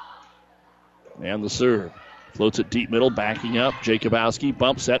 And the serve. Floats it deep middle, backing up. Jakubowski,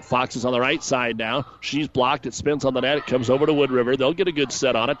 bump set. Fox is on the right side now. She's blocked. It spins on the net. It comes over to Wood River. They'll get a good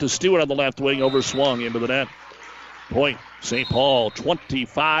set on it. To Stewart on the left wing, overswung into the net. Point. St. Paul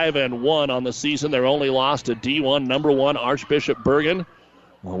 25-1 on the season. Their only loss to D1 number 1 Archbishop Bergen.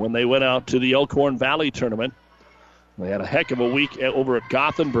 Well, when they went out to the Elkhorn Valley tournament, they had a heck of a week over at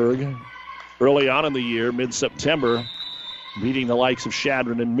Gothenburg early on in the year, mid-September, beating the likes of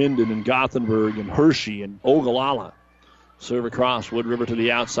Shadron and Minden and Gothenburg and Hershey and Ogallala. Serve across, Wood River to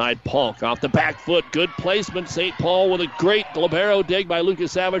the outside. Polk off the back foot. Good placement. St. Paul with a great libero dig by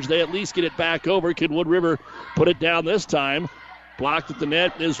Lukasavage. They at least get it back over. Can Wood River put it down this time? Blocked at the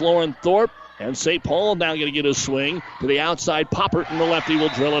net is Lauren Thorpe. And St. Paul now going to get a swing to the outside. Poppert, and the lefty will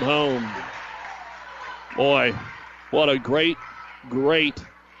drill it home. Boy, what a great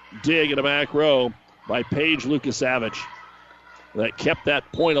dig in the back row by Paige Lukasavich. That kept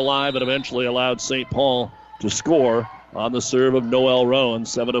that point alive and eventually allowed St. Paul to score on the serve of Noelle Rowan,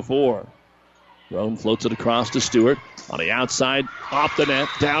 7-4. Rowan floats it across to Stewart. On the outside, off the net,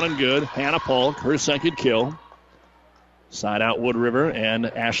 down and good. Hannah Polk, her second kill. Side out Wood River and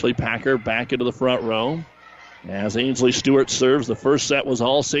Ashley Packer back into the front row. As Ainsley Stewart serves, the first set was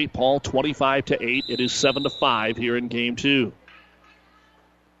all St. Paul, 25-8. It is 7-5 here in game 2.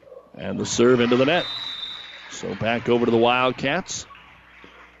 And the serve into the net. So back over to the Wildcats.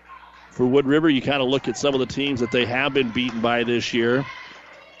 For Wood River, you kind of look at some of the teams that they have been beaten by this year.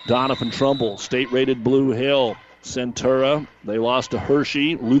 Donovan Trumbull, state-rated Blue Hill. Centura, they lost to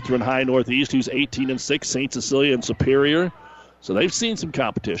Hershey. Lutheran High Northeast, who's 18-6. St. Cecilia and Superior. So they've seen some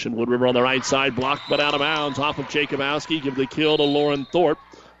competition. Wood River on the right side, blocked but out of bounds off of Jacobowski. Give the kill to Lauren Thorpe.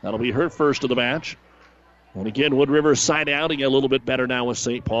 That'll be her first of the match. And again, Wood River side outing a little bit better now with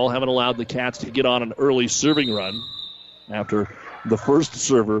St. Paul. Haven't allowed the Cats to get on an early serving run after the first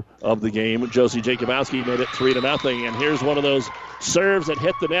server of the game. Josie Jacobowski made it 3-0. And here's one of those serves that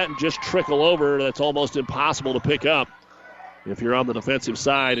hit the net and just trickle over. That's almost impossible to pick up if you're on the defensive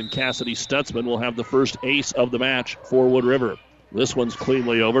side. And Cassidy Stutzman will have the first ace of the match for Wood River. This one's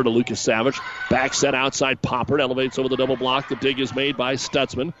cleanly over to Lucas Savage. Back set outside. Poppert elevates over the double block. The dig is made by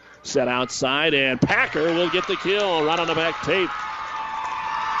Stutzman. Set outside, and Packer will get the kill right on the back tape.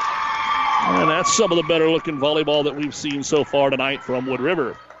 And that's some of the better-looking volleyball that we've seen so far tonight from Wood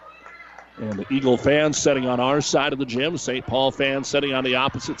River. And the Eagle fans sitting on our side of the gym. St. Paul fans sitting on the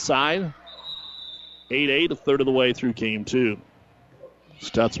opposite side. 8-8, a third of the way through game 2.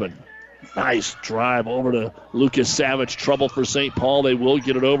 Stutzman. Nice drive over to Lucas Savage. Trouble for St. Paul. They will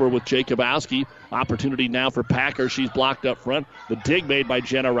get it over with Jacobowski. Opportunity now for Packer. She's blocked up front. The dig made by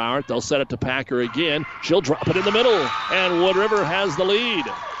Jenna Rauert. They'll set it to Packer again. She'll drop it in the middle. And Wood River has the lead.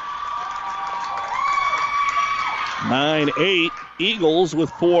 9-8. Eagles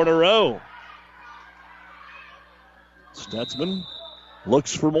with 4 in a row. Stutzman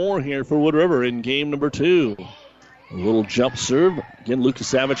looks for more here for Wood River in game number 2. A little jump serve. Again, Lucas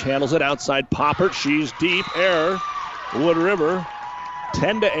Savage handles it. Outside Poppert. She's deep. Error. Wood River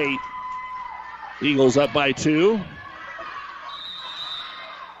 10-8. Eagles up by 2.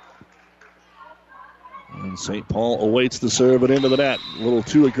 And St. Paul awaits the serve and into the net. A little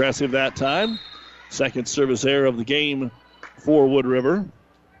too aggressive that time. Second service error of the game for Wood River.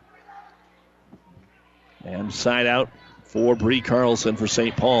 And side out for Bree Carlson for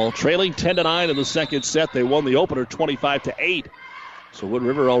St. Paul. Trailing 10-9 in the second set. They won the opener 25-8. So Wood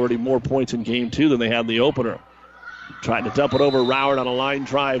River already more points in game 2 than they had in the opener. Trying to dump it over Rauert on a line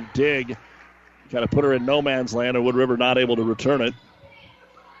drive dig. Kind of put her in no man's land, and Wood River not able to return it.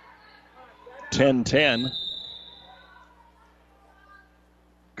 10-10.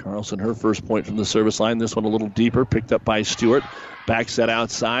 Carlson, her first point from the service line. This one a little deeper, picked up by Stewart. Back set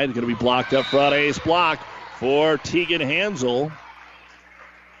outside, going to be blocked up front. Ace block for Tegan Hansel.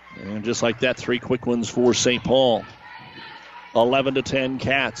 And just like that, 3 quick ones for St. Paul. 11-10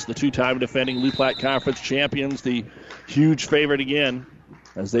 Cats, the 2-time defending Loup Platte Conference champions, the huge favorite again,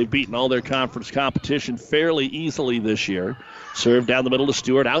 as they've beaten all their conference competition fairly easily this year. Serve down the middle to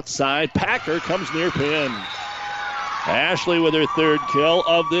Stewart. Outside, Packer comes near pin. Ashley with her third kill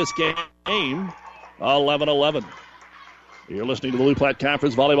of this game. 11-11. You're listening to the Loup Platte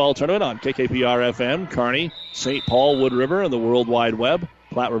Conference Volleyball Tournament on KKPR-FM, Kearney, St. Paul, Wood River, and the World Wide Web.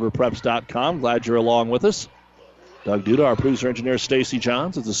 PlatteRiverPreps.com. Glad you're along with us. Doug Duda, our producer engineer, Stacy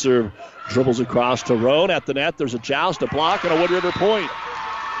Johns, as the serve dribbles across to Roan. At the net, there's a joust, a block, and a Wood River point.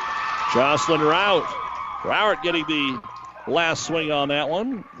 Jocelyn Rauert. Rauert getting the last swing on that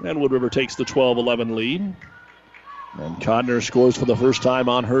one. And Wood River takes the 12-11 lead. And Codner scores for the first time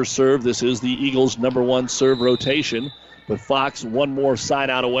on her serve. This is the Eagles' number 1 serve rotation. But Fox one more side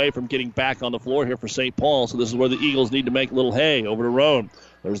out away from getting back on the floor here for St. Paul. So this is where the Eagles need to make a little hay. Over to Roan.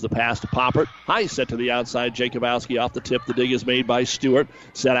 There's the pass to Poppert. High set to the outside. Jacobowski off the tip. The dig is made by Stewart.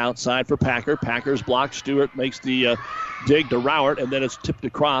 Set outside for Packer. Packer's blocked. Stewart makes the dig to Rauert, and then it's tipped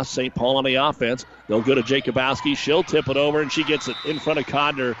across. St. Paul on the offense. They'll go to Jacobowski. She'll tip it over, and she gets it in front of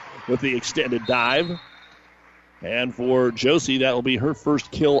Codner with the extended dive. And for Josie, that will be her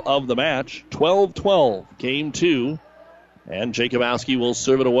first kill of the match. 12-12, game 2. And Jacobowski will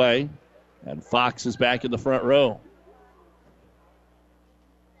serve it away. And Fox is back in the front row.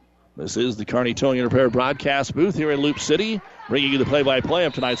 This is the Kearney Towing and Repair broadcast booth here in Loop City, bringing you the play-by-play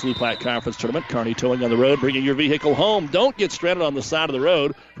of tonight's Loop Platte Conference Tournament. Kearney Towing on the road, bringing your vehicle home. Don't get stranded on the side of the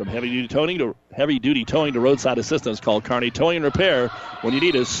road. From heavy-duty towing to roadside assistance, call Kearney Towing and Repair. When you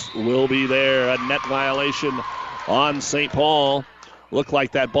need us, we'll be there. A net violation on St. Paul. Looked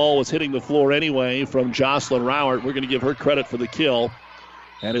like that ball was hitting the floor anyway from Jocelyn Rowert. We're going to give her credit for the kill.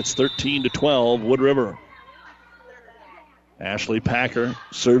 And it's 13-12, Wood River. Ashley Packer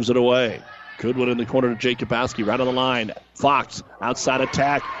serves it away. Goodwin in the corner to Jacobowski, right on the line. Fox, outside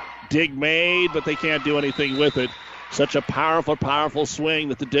attack. Dig made, but they can't do anything with it. Such a powerful, powerful swing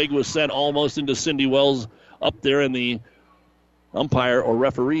that the dig was sent almost into Cindy Wells up there in the umpire or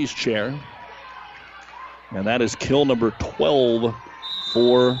referee's chair. And that is kill number 12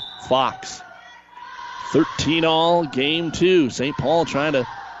 for Fox. 13 all, game 2. St. Paul trying to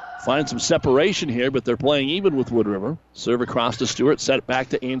find some separation here, but they're playing even with Wood River. Serve across to Stewart, set back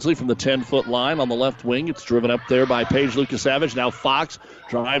to Ainsley from the 10-foot line on the left wing. It's driven up there by Paige Lucasavage. Now Fox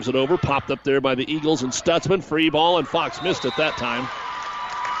drives it over, popped up there by the Eagles and Stutzman. Free ball, and Fox missed it that time.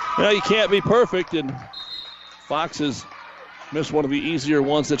 Well, you can't be perfect, and Fox has missed one of the easier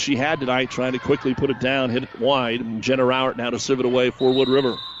ones that she had tonight, trying to quickly put it down, hit it wide. And Jenna Rowert now to serve it away for Wood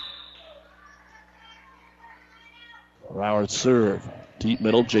River. Rowert serve. Deep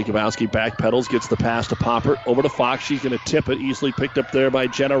middle, Jacobowski backpedals, gets the pass to Poppert. Over to Fox, she's going to tip it. Easily picked up there by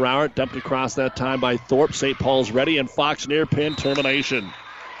Jenna Rowert. Dumped across that time by Thorpe. St. Paul's ready, and Fox near pin termination.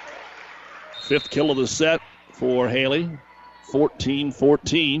 5th kill of the set for Haley.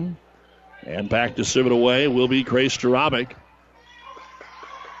 14-14. And back to serve it away will be Grace Jarabic.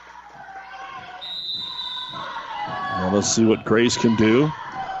 Well, let's see what Grace can do.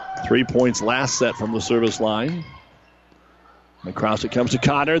 3 points last set from the service line. Across it comes to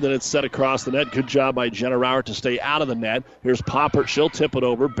Connor, then it's set across the net. Good job by Jenna Rowert to stay out of the net. Here's Poppert, she'll tip it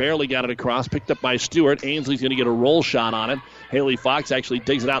over. Barely got it across, picked up by Stewart. Ainsley's going to get a roll shot on it. Haley Fox actually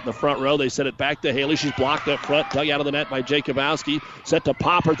digs it out in the front row. They set it back to Haley. She's blocked up front, dug out of the net by Jacobowski. Set to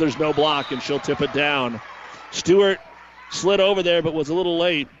Poppert, there's no block, and she'll tip it down. Stewart slid over there, but was a little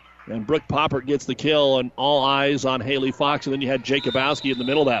late. And Brooke Poppert gets the kill, and all eyes on Haley Fox. And then you had Jacobowski in the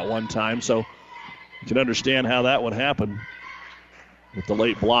middle that one time, so you can understand how that would happen with the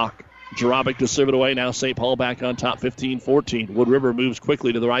late block. Jarabic to serve it away. Now St. Paul back on top, 15-14. Wood River moves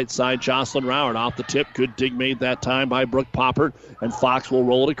quickly to the right side. Jocelyn Rowert off the tip. Good dig made that time by Brooke Poppert, and Fox will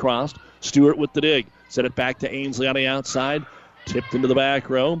roll it across. Stewart with the dig. Set it back to Ainsley on the outside. Tipped into the back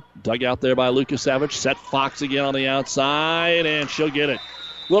row. Dug out there by Lucasavage. Set Fox again on the outside, and she'll get it.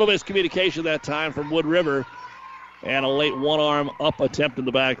 A little miscommunication that time from Wood River, and a late one-arm up attempt in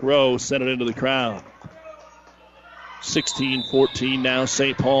the back row sent it into the crowd. 16-14 now,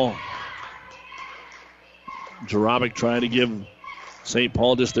 St. Paul. Jarabic trying to give St.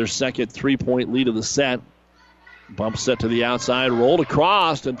 Paul just their second 3-point lead of the set. Bump set to the outside, rolled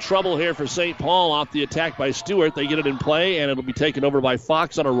across, and trouble here for St. Paul off the attack by Stewart. They get it in play, and it'll be taken over by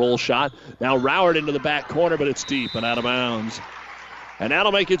Fox on a roll shot. Now Rowert into the back corner, but it's deep and out of bounds. And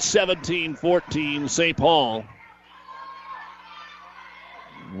that'll make it 17-14, St. Paul.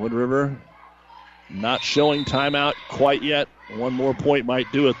 Wood River not showing timeout quite yet. One more point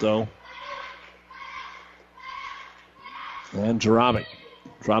might do it, though. And Jarabic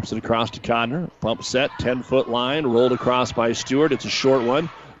drops it across to Connor. Pump set, 10-foot line, rolled across by Stewart. It's a short one.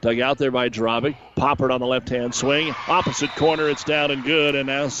 Dug out there by Jarabic. Poppert on the left-hand swing. Opposite corner, it's down and good. And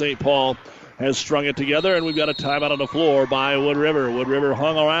now St. Paul has strung it together, and we've got a timeout on the floor by Wood River. Wood River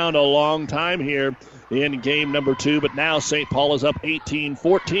hung around a long time here in game number 2, but now St. Paul is up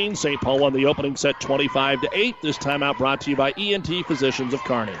 18-14. St. Paul won the opening set 25-8. This timeout brought to you by ENT Physicians of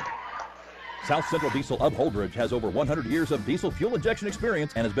Kearney. South Central Diesel of Holdridge has over 100 years of diesel fuel injection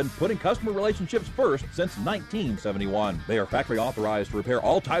experience and has been putting customer relationships first since 1971. They are factory authorized to repair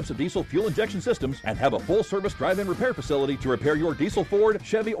all types of diesel fuel injection systems and have a full-service drive-in repair facility to repair your diesel Ford,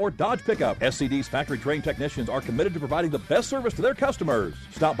 Chevy, or Dodge pickup. SCD's factory-trained technicians are committed to providing the best service to their customers.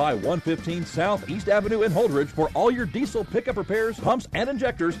 Stop by 115 South East Avenue in Holdridge for all your diesel pickup repairs, pumps and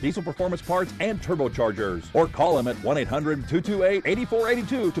injectors, diesel performance parts, and turbochargers. Or call them at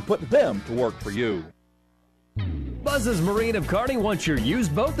 1-800-228-8482 to put them to work for you. Buzz's Marine of Kearney wants your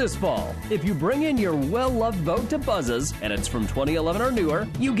used boat this fall. If you bring in your well-loved boat to Buzz's, and it's from 2011 or newer,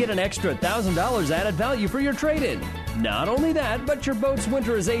 you get an extra $1,000 added value for your trade-in. Not only that, but your boat's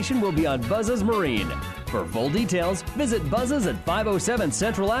winterization will be on Buzz's Marine. For full details, visit Buzz's at 507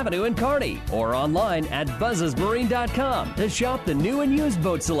 Central Avenue in Kearney or online at buzzesmarine.com to shop the new and used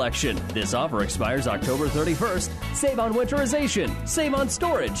boat selection. This offer expires October 31st. Save on winterization, save on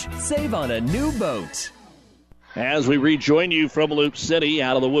storage, save on a new boat. As we rejoin you from Loop City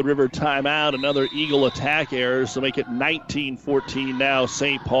out of the Wood River timeout, another Eagle attack error, so make it 19-14 now,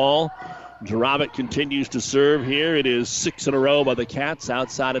 St. Paul. Jarabic continues to serve here. It is 6 in a row by the Cats.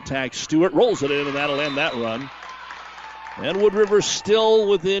 Outside attack, Stewart rolls it in, and that'll end that run. And Wood River still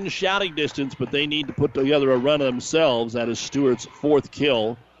within shouting distance, but they need to put together a run themselves. That is Stewart's 4th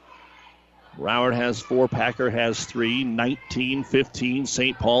kill. Broward has 4, Packer has 3, 19-15.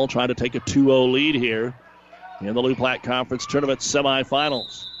 St. Paul trying to take a 2-0 lead here in the Lou Platte Conference Tournament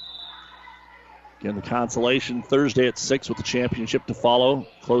semifinals. Again, the consolation Thursday at 6 with the championship to follow,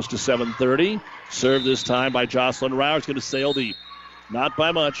 close to 7:30. Served this time by Jocelyn Rauer. It's going to sail deep. Not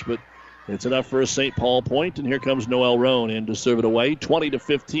by much, but it's enough for a St. Paul point, and here comes Noel Roan in to serve it away.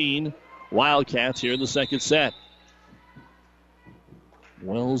 20-15, Wildcats here in the second set.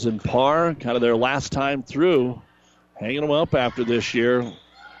 Wells and Parr, kind of their last time through, hanging them up after this year.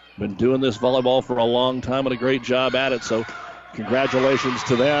 Been doing this volleyball for a long time and a great job at it, so congratulations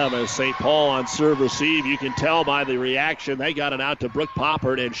to them as St. Paul on serve receive. You can tell by the reaction. They got it out to Brooke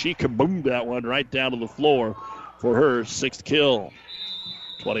Poppert, and she kaboomed that one right down to the floor for her 6th kill.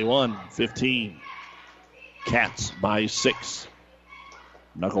 21-15. Cats by 6.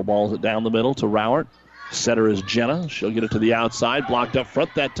 Knuckleballs it down the middle to Rowert. Setter is Jenna. She'll get it to the outside. Blocked up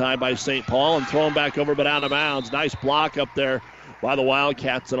front that time by St. Paul and thrown back over but out of bounds. Nice block up there by the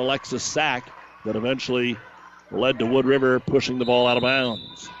Wildcats and Alexis Sack that eventually led to Wood River pushing the ball out of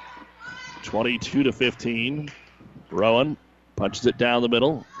bounds. 22-15. Rowan punches it down the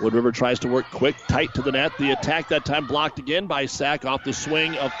middle. Wood River tries to work quick, tight to the net. The attack that time blocked again by Sack off the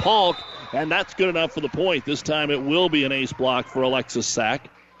swing of Polk, and that's good enough for the point. This time it will be an ace block for Alexis Sack.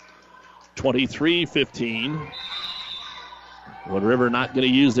 23-15. Wood River not going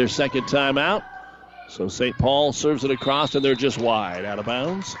to use their second timeout, so St. Paul serves it across, and they're just wide, out of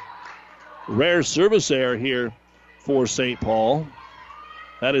bounds. Rare service error here for St. Paul.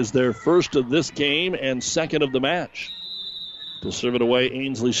 That is their first of this game and second of the match. To serve it away,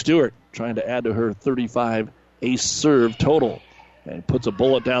 Ainsley Stewart trying to add to her 35 ace serve total. And puts a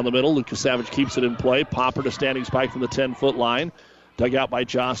bullet down the middle. Lucas Savage keeps it in play. Popper to standing spike from the 10-foot line. Dug out by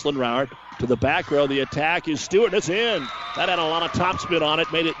Jocelyn Rowert. To the back row, the attack is Stewart. It's in. That had a lot of topspin on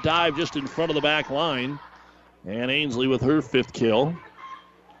it. Made it dive just in front of the back line. And Ainsley with her 5th kill.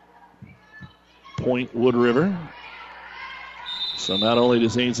 Point Wood River. So not only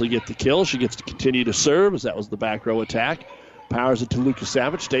does Ainsley get the kill, she gets to continue to serve, as that was the back row attack. Powers it to Lucas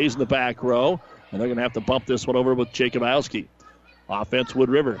Savage, stays in the back row, and they're going to have to bump this one over with Jacobowski. Offense, Wood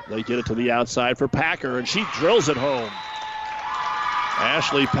River. They get it to the outside for Packer, and she drills it home.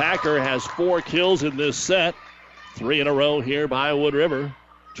 Ashley Packer has 4 kills in this set. 3 in a row here by Wood River.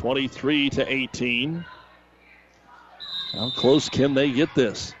 23-18. How close can they get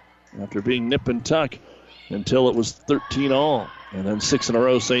this? After being nip and tuck until it was 13-all. And then 6 in a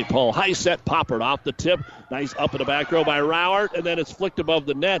row, St. Paul. High set, Poppert off the tip. Nice up in the back row by Rowert, and then it's flicked above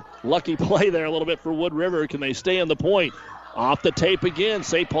the net. Lucky play there a little bit for Wood River. Can they stay on the point? Off the tape again.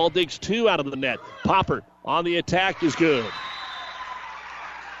 St. Paul digs 2 out of the net. Poppert on the attack is good.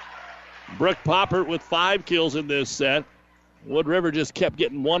 Brooke Poppert with 5 kills in this set. Wood River just kept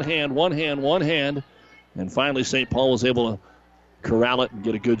getting one hand. And finally St. Paul was able to corral it and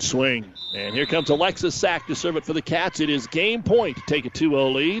get a good swing. And here comes Alexis Sack to serve it for the Cats. It is game point to take a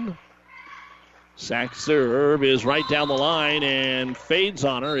 2-0 lead. Sack's serve is right down the line and fades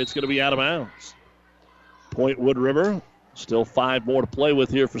on her. It's going to be out of bounds. Point Wood River. Still 5 more to play with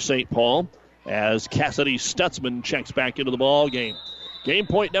here for St. Paul as Cassidy Stutzman checks back into the ball game. Game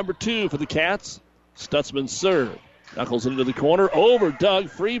point number 2 for the Cats. Stutzman's serve. Knuckles into the corner. Over Doug.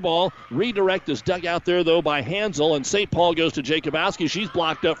 Free ball. Redirect is dug out there, though, by Hansel. And St. Paul goes to Jacobowski. She's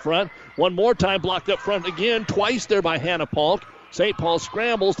blocked up front. One more time blocked up front again. Twice there by Hannah Polk. St. Paul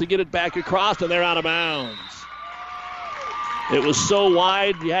scrambles to get it back across, and they're out of bounds. It was so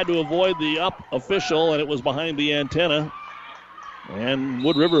wide, you had to avoid the up official, and it was behind the antenna. And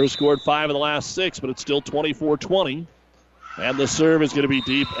Wood River has scored 5 of the last 6, but it's still 24-20. And the serve is going to be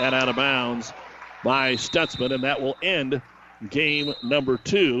deep and out of bounds by Stutzman, and that will end game number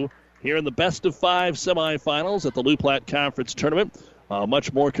 2 here in the best of 5 semifinals at the Lou Platte Conference Tournament. A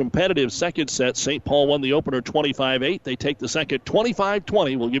much more competitive second set. St. Paul won the opener 25-8. They take the second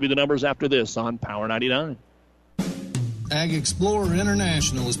 25-20. We'll give you the numbers after this on Power 99. Ag Explorer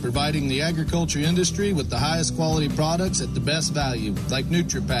International is providing the agriculture industry with the highest quality products at the best value, like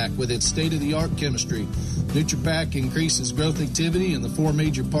NutriPack with its state-of-the-art chemistry. NutriPack increases growth activity in the 4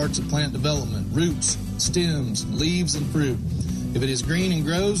 major parts of plant development: roots, stems, leaves, and fruit. If it is green and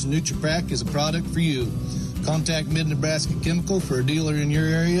grows, NutriPack is a product for you. Contact Mid-Nebraska Chemical for a dealer in your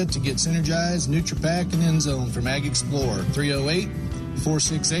area to get Synergize, NutriPack, and Endzone from Ag Explorer.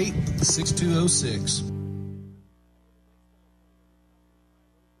 308-468-6206.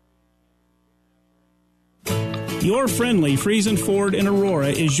 Your friendly Friesen Ford in Aurora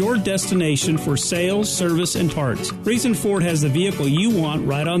is your destination for sales, service, and parts. Friesen Ford has the vehicle you want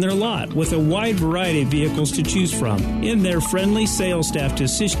right on their lot with a wide variety of vehicles to choose from and their friendly sales staff to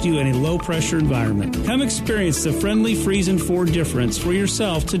assist you in a low-pressure environment. Come experience the friendly Friesen Ford difference for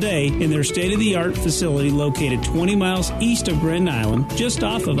yourself today in their state-of-the-art facility located 20 miles east of Grand Island, just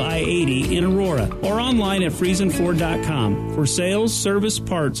off of I-80 in Aurora, or online at FriesenFord.com. For sales, service,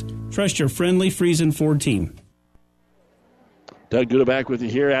 parts, trust your friendly Friesen Ford team. Doug Duda back with you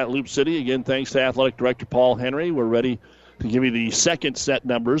here at Loop City. Again, thanks to Athletic Director Paul Henry. We're ready to give you the second set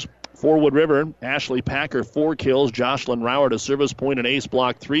numbers. For Wood River, Ashley Packer, 4 kills. Jocelyn Roward, a service point and ace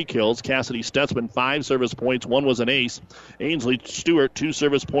block, 3 kills. Cassidy Stutzman, 5 service points, 1 was an ace. Ainsley Stewart, 2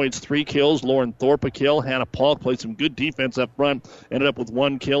 service points, 3 kills. Lauren Thorpe, a kill. Hannah Paulk played some good defense up front, ended up with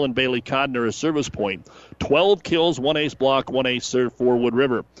 1 kill. And Bailey Codner, a service point. 12 kills, 1 ace block, 1 ace serve for Wood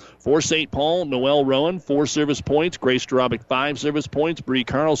River. For St. Paul, Noelle Rowan, 4 service points. Grace Durabic, 5 service points. Bree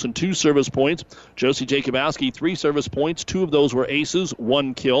Carlson, 2 service points. Josie Jacobowski, 3 service points. 2 of those were aces,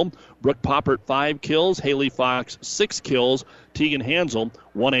 1 kill. Brooke Poppert, 5 kills. Haley Fox, 6 kills. Tegan Hansel,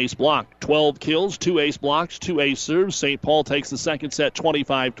 1 ace block. 12 kills, 2 ace blocks, 2 ace serves. St. Paul takes the second set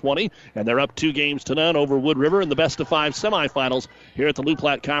 25-20, and they're up 2-0 over Wood River in the best-of-5 semifinals here at the Loup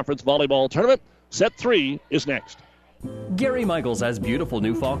Platte Conference Volleyball Tournament. Set 3 is next. Gary Michaels has beautiful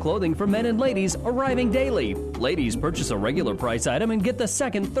new fall clothing for men and ladies arriving daily. Ladies, purchase a regular price item and get the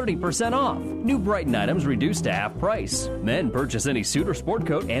second 30% off. New Brighton items reduced to half price. Men, purchase any suit or sport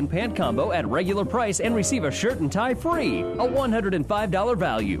coat and pant combo at regular price and receive a shirt and tie free. A $105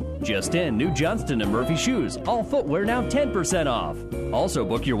 value. Just in, new Johnston and Murphy shoes. All footwear now 10% off. Also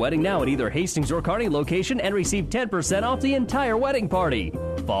book your wedding now at either Hastings or Kearney location and receive 10% off the entire wedding party.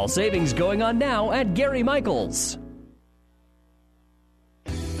 Fall savings going on now at Gary Michaels.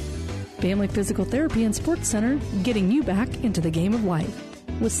 Family Physical Therapy and Sports Center, getting you back into the game of life.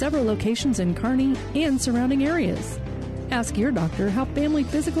 With several locations in Kearney and surrounding areas. Ask your doctor how Family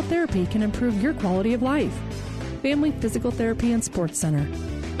Physical Therapy can improve your quality of life. Family Physical Therapy and Sports Center.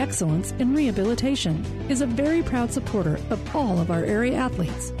 Excellence in Rehabilitation is a very proud supporter of all of our area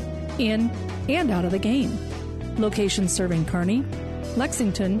athletes, in and out of the game. Locations serving Kearney,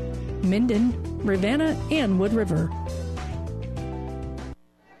 Lexington, Minden, Ravenna, and Wood River.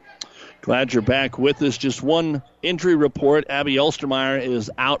 Glad you're back with us. Just one injury report. Abby Elstermeyer is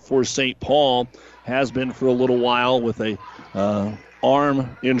out for St. Paul. Has been for a little while with a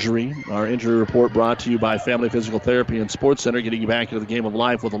arm injury. Our injury report brought to you by Family Physical Therapy and Sports Center, getting you back into the game of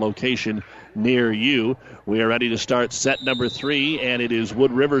life with a location near you. We are ready to start set number 3, and it is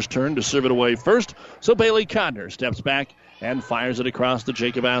Wood River's turn to serve it away first. So Bailey Codner steps back and fires it across to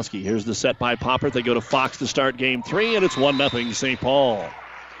Jacobowski. Here's the set by Poppert. They go to Fox to start game 3, and it's 1-0 St. Paul.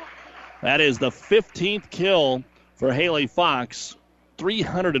 That is the 15th kill for Haley Fox.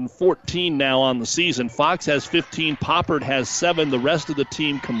 314 now on the season. Fox has 15. Poppert has 7. The rest of the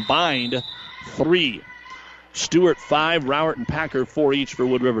team combined 3. Stewart 5. Rowert and Packer 4 each for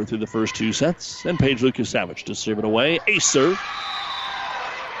Wood River through the first 2 sets. And Paige Lucas-Savage to serve it away. Ace serve.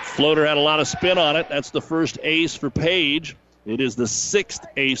 Floater had a lot of spin on it. That's the first ace for Paige. It is the 6th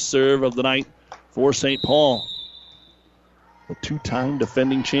ace serve of the night for St. Paul. The 2-time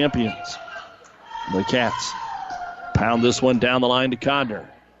defending champions. The Cats pound this one down the line to Codner.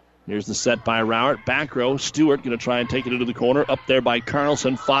 Here's the set by Rowert. Back row, Stewart going to try and take it into the corner. Up there by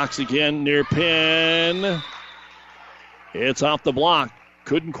Carlson. Fox again near pin. It's off the block.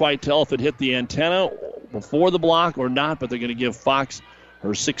 Couldn't quite tell if it hit the antenna before the block or not, but they're going to give Fox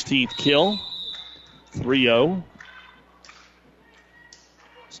her 16th kill. 3-0.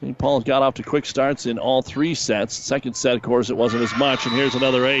 St. Paul's got off to quick starts in all 3 sets. Second set, of course, it wasn't as much. And here's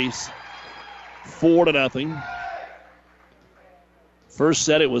another ace. 4-0. First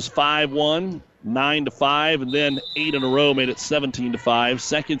set, it was 5-1, 9-5, and then 8 in a row made it 17-5.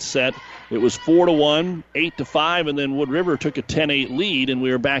 Second set, it was 4-1, 8-5, and then Wood River took a 10-8 lead, and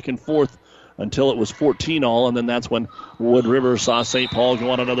we were back and forth until it was 14-all, and then that's when Wood River saw St. Paul go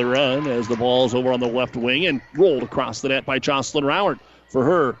on another run as the ball's over on the left wing and rolled across the net by Jocelyn Rowert for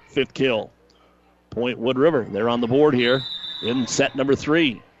her 5th kill. Point Wood River. They're on the board here in set number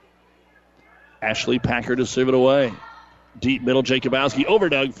 3. Ashley Packer to serve it away. Deep middle, Jacobowski over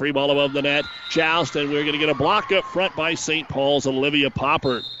Doug. Free ball above the net. Joust, and we're going to get a block up front by St. Paul's Olivia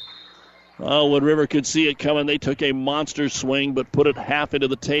Poppert. Oh, Wood River could see it coming. They took a monster swing, but put it half into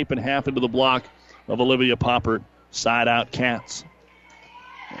the tape and half into the block of Olivia Poppert. Side out Cats.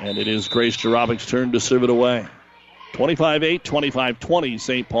 And it is Grace Jarobic's turn to serve it away. 25-8, 25-20.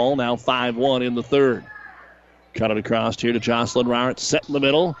 St. Paul now 5-1 in the third. Cut it across here to Jocelyn Rowert. Set in the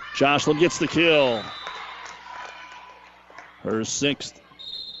middle. Jocelyn gets the kill. Her sixth.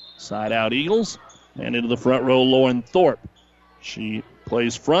 Side out Eagles. And into the front row, Lauren Thorpe. She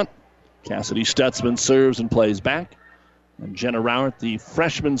plays front. Cassidy Stutzman serves and plays back. And Jenna Rowert, the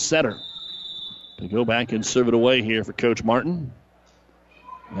freshman setter, to go back and serve it away here for Coach Martin.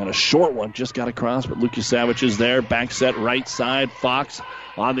 And a short one just got across, but Lucas Savage is there. Back set right side. Fox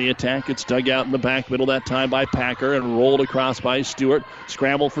on the attack. It's dug out in the back middle that time by Packer and rolled across by Stewart.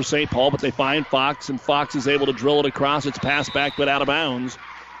 Scramble for St. Paul, but they find Fox, and Fox is able to drill it across. It's passed back, but out of bounds.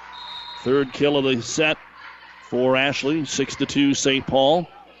 Third kill of the set for Ashley. 6-2 St. Paul.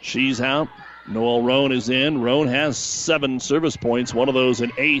 She's out. Noelle Roan is in. Roan has 7 service points, one of those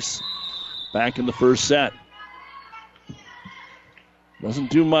an ace back in the first set.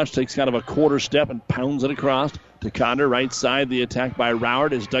 Doesn't do much, takes kind of a quarter step and pounds it across to Conner. Right side, the attack by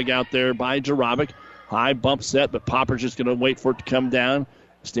Rowert is dug out there by Jarabic. High bump set, but Popper's just going to wait for it to come down.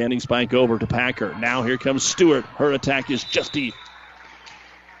 Standing spike over to Packer. Now here comes Stewart. Her attack is just deep.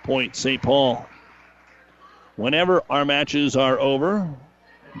 Point St. Paul. Whenever our matches are over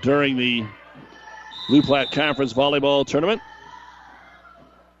during the Blue Platte Conference Volleyball Tournament,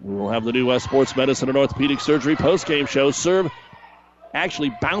 we will have the New West Sports Medicine and Orthopedic Surgery postgame show. Serve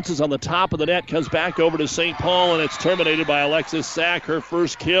actually bounces on the top of the net, comes back over to St. Paul, and it's terminated by Alexis Sack, her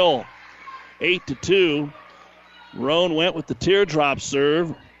first kill. 8-2. Roan went with the teardrop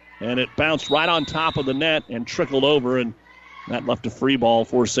serve, and it bounced right on top of the net and trickled over, and that left a free ball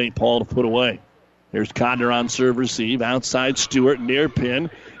for St. Paul to put away. Here's Codner on serve receive. Outside Stewart, near pin.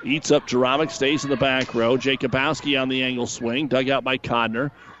 Eats up Jarabic, stays in the back row. Jacobowski on the angle swing, dug out by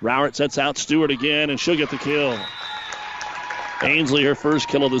Codner. Rowert sets out Stewart again, and she'll get the kill. Ainsley, her first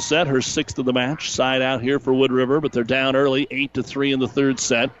kill of the set, her 6th of the match. Side out here for Wood River, but they're down early, 8-3 in the third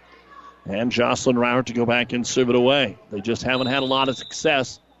set. And Jocelyn Rowert to go back and serve it away. They just haven't had a lot of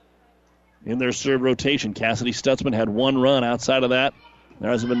success in their serve rotation. Cassidy Stutzman had 1 run. Outside of that,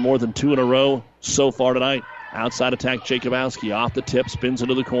 there hasn't been more than 2 in a row so far tonight. Outside attack, Jacobowski off the tip, spins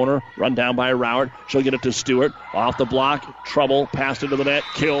into the corner, run down by Rowert. She'll get it to Stewart. Off the block, trouble, passed into the net,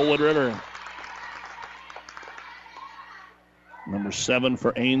 kill Wood River. Number 7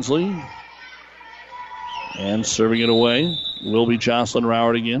 for Ainsley. And serving it away will be Jocelyn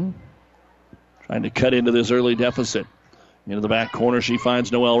Rowert again. Trying to cut into this early deficit. Into the back corner, she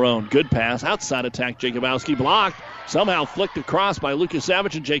finds Noelle Roan. Good pass. Outside attack, Jacobowski blocked. Somehow flicked across by Lucas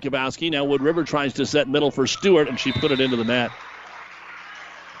Savage and Jacobowski. Now Wood River tries to set middle for Stewart, and she put it into the net.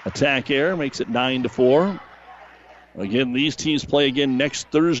 Attack error makes it 9-4. Again, these teams play again next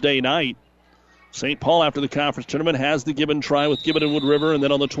Thursday night. St. Paul, after the conference tournament, has the Gibbon try with Gibbon and Wood River, and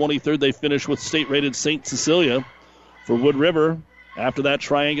then on the 23rd, they finish with state-rated St. Cecilia. For Wood River, after that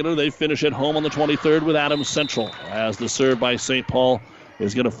triangular, they finish at home on the 23rd with Adams Central, as the serve by St. Paul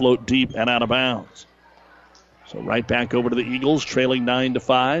is going to float deep and out of bounds. So right back over to the Eagles, trailing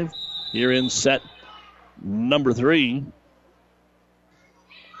 9-5 here in set number 3.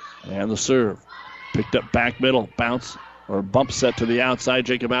 And the serve picked up back middle, bounce or bump set to the outside.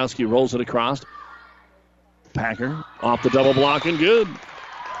 Jacobowski rolls it across. Packer off the double block and good.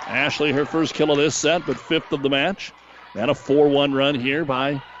 Ashley, her first kill of this set, but 5th of the match. And a 4-1 run here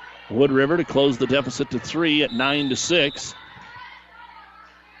by Wood River to close the deficit to 3 at 9-6.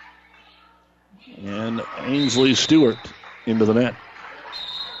 And Ainsley Stewart into the net.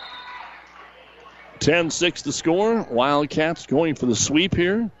 10-6 the score. Wildcats going for the sweep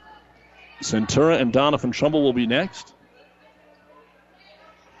here. Centura and Donovan Trumbull will be next.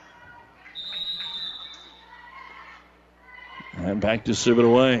 And back to serve it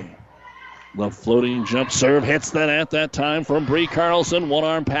away. The floating jump serve hits the net that time from Bree Carlson. One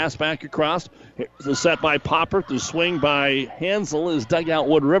arm pass back across. Here's the set by Poppert. The swing by Hansel is dug out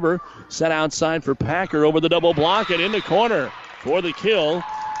Wood River. Set outside for Packer over the double block and in the corner for the kill.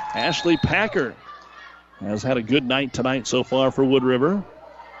 Ashley Packer has had a good night tonight so far for Wood River.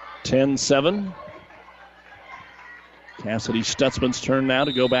 10-7. Cassidy Stutzman's turn now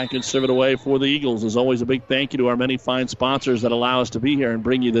to go back and serve it away for the Eagles. As always, a big thank you to our many fine sponsors that allow us to be here and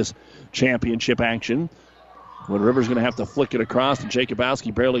bring you this championship action. Wood River's going to have to flick it across, and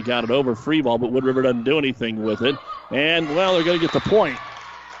Jacobowski barely got it over. Free ball, but Wood River doesn't do anything with it. And, well, they're going to get the point.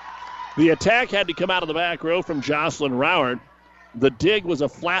 The attack had to come out of the back row from Jocelyn Rowert. The dig was a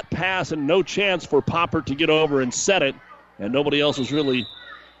flat pass and no chance for Popper to get over and set it, and nobody else was really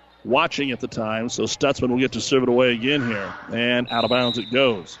watching at the time, so Stutzman will get to serve it away again here. And out of bounds it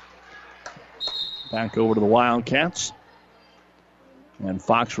goes. Back over to the Wildcats. And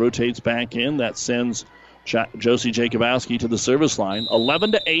Fox rotates back in. That sends Josie Jacobowski to the service line.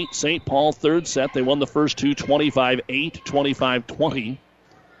 11-8, St. Paul, third set. They won the first two, 25-8, 25-20.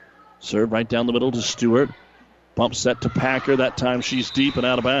 Serve right down the middle to Stewart. Bump set to Packer. That time she's deep and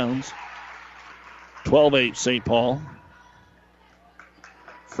out of bounds. 12-8, St. Paul.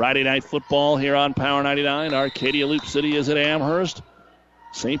 Friday night football here on Power 99. Arcadia Loop City is at Amherst.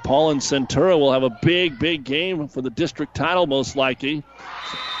 St. Paul and Centura will have a big, big game for the district title, most likely.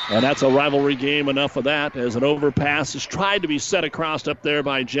 And that's a rivalry game. Enough of that, as an overpass is tried to be set across up there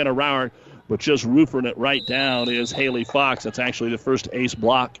by Jenna Rauert, but just roofing it right down is Haley Fox. That's actually the first ace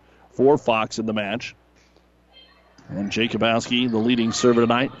block for Fox in the match. And Jacobowski, the leading server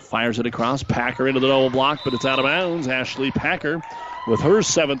tonight, fires it across. Packer into the double block, but it's out of bounds. Ashley Packer with her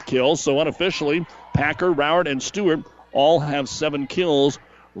 7th kill. So unofficially, Packer, Rauert, and Stewart all have 7 kills,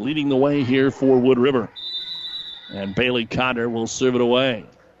 leading the way here for Wood River. And Bailey Codner will serve it away.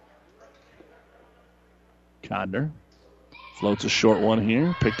 Codner floats a short one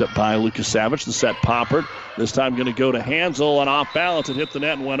here. Picked up by Lucas Savage. The set Poppert. This time going to go to Hansel, and off balance it hit the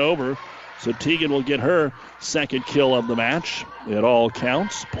net and went over. So Teagan will get her 2nd kill of the match. It all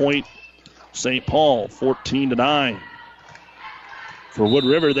counts. Point St. Paul, 14-9. For Wood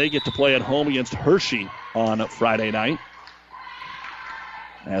River, they get to play at home against Hershey on Friday night.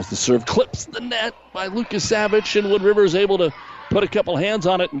 As the serve clips the net by Lucas Savage, and Wood River is able to put a couple hands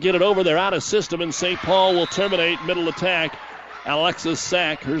on it and get it over. They're out of system, and St. Paul will terminate middle attack. Alexis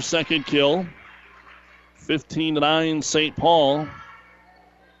Sack, her 2nd kill. 15-9 St. Paul.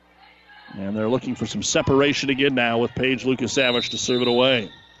 And they're looking for some separation again now with Paige Lucas Savage to serve it away.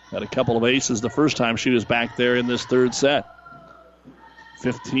 Had a couple of aces the first time she was back there in this third set.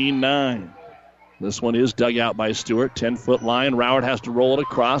 15-9. This one is dug out by Stewart. 10-foot line. Rauert has to roll it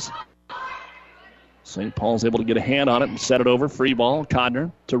across. St. Paul's able to get a hand on it and set it over. Free ball.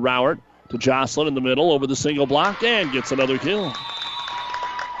 Codner to Rauert to Jocelyn in the middle over the single block and gets another kill.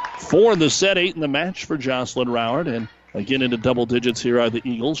 4 in the set, 8 in the match for Jocelyn Rauert. And again into double digits here are the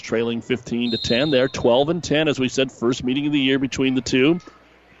Eagles, trailing 15-10. They're 12-10, as we said, first meeting of the year between the two.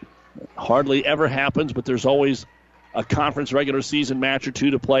 Hardly ever happens, but there's always a conference regular season match or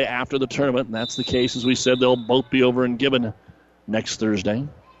two to play after the tournament, and that's the case. As we said, they'll both be over in Gibbon next Thursday.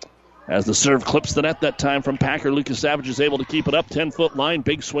 As the serve clips the net that time from Packer, Lucas Savage is able to keep it up. 10-foot line,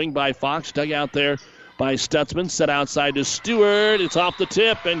 big swing by Fox, dug out there by Stutzman, set outside to Stewart. It's off the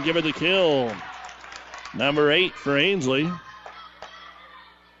tip, and give her the kill. Number 8 for Ainsley.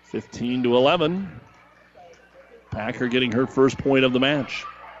 15-11. Packer getting her first point of the match.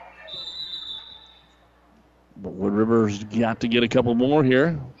 But Wood River's got to get a couple more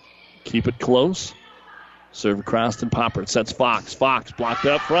here. Keep it close. Serve across and Poppert sets Fox. Fox blocked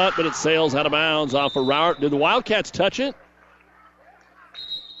up front, but it sails out of bounds off of Rauert. Did the Wildcats touch it?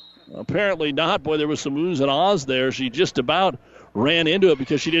 Apparently not. Boy, there was some oohs and ahs there. She just about ran into it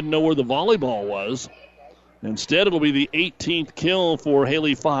because she didn't know where the volleyball was. Instead, it'll be the 18th kill for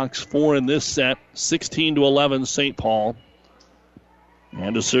Haley Fox. 4 in this set. 16-11 St. Paul.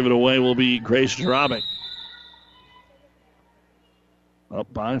 And to serve it away will be Grace Jarabic.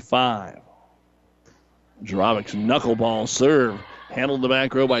 Up by 5. Jarabic's knuckleball serve. Handled in the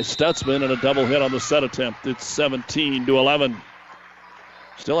back row by Stutzman, and a double hit on the set attempt. It's 17-11.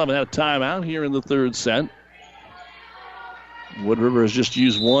 Still haven't had a timeout here in the third set. Wood River has just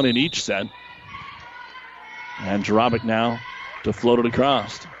used 1 in each set. And Jarabic now to float it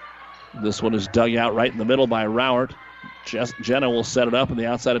across. This one is dug out right in the middle by Rauert. Jenna will set it up, and the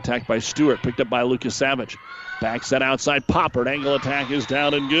outside attack by Stewart, picked up by Lucas Savage. Back set outside, Poppert. Angle attack is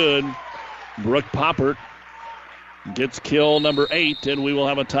down and good. Brooke Poppert gets kill number 8, and we will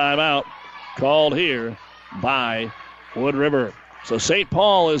have a timeout called here by Wood River. So St.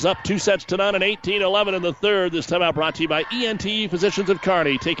 Paul is up 2-0 and 18-11 in the third. This timeout brought to you by ENT Physicians of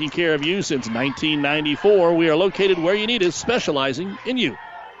Kearney, taking care of you since 1994. We are located where you need us, specializing in you.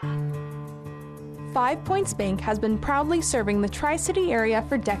 5 Points Bank has been proudly serving the Tri-City area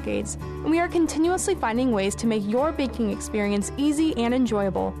for decades, and we are continuously finding ways to make your banking experience easy and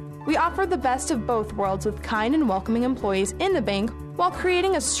enjoyable. We offer the best of both worlds with kind and welcoming employees in the bank while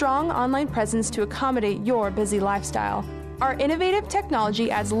creating a strong online presence to accommodate your busy lifestyle. Our innovative technology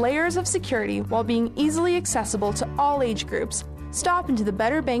adds layers of security while being easily accessible to all age groups. Stop into the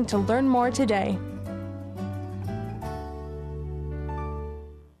Better Bank to learn more today.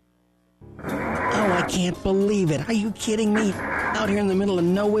 Oh, I can't believe it. Are you kidding me? Out here in the middle of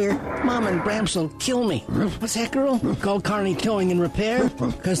nowhere, Mom and Gramps will kill me. What's that, girl? Call Kearney Towing and Repair?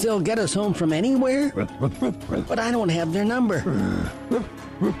 Because they'll get us home from anywhere? But I don't have their number.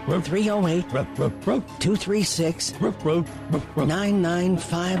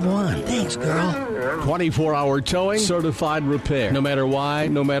 308-236-9951. Thanks, girl. 24-hour towing, certified repair. No matter why,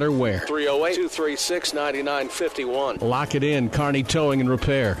 no matter where. 308-236-9951. Lock it in, Kearney Towing and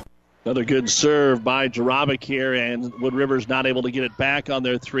Repair. Another good serve by Jarabic here, and Wood River's not able to get it back on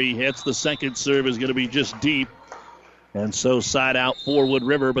their 3 hits. The second serve is going to be just deep, and so side out for Wood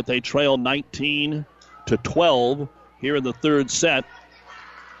River, but they trail 19-12 here in the third set,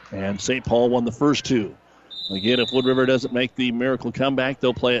 and St. Paul won the first 2. Again, if Wood River doesn't make the miracle comeback,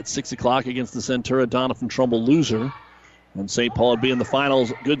 they'll play at 6 o'clock against the Centura Doniphan Trumbull loser, and St. Paul would be in the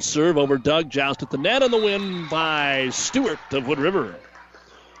finals. Good serve over Doug, joust at the net, and the win by Stewart of Wood River.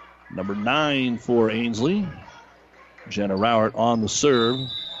 Number 9 for Ainsley. Jenna Rowert on the serve.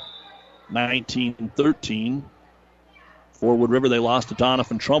 19-13. For Wood River, they lost to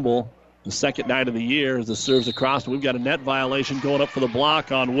Doniphan Trumbull the second night of the year as the serve's across. We've got a net violation going up for the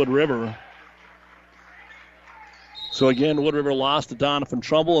block on Wood River. So again, Wood River lost to Doniphan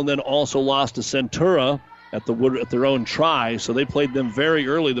Trumbull and then also lost to Centura at their own try. So they played them very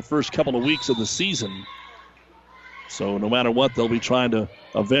early the first couple of weeks of the season. So no matter what, they'll be trying to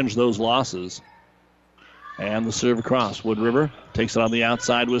avenge those losses. And the serve across. Wood River takes it on the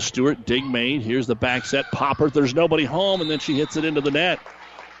outside with Stewart. Dig made. Here's the back set. Popper. There's nobody home, and then she hits it into the net.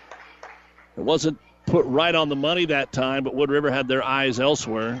 It wasn't put right on the money that time, but Wood River had their eyes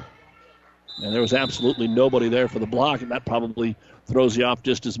elsewhere. And there was absolutely nobody there for the block, and that probably throws you off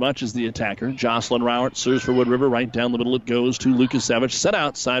just as much as the attacker. Jocelyn Rowert serves for Wood River. Right down the middle it goes to Lukasevich. Set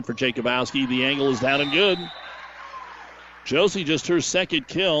outside for Jacobowski. The angle is down and good. Josie just her second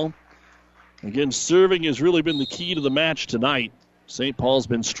kill. Again, serving has really been the key to the match tonight. St. Paul's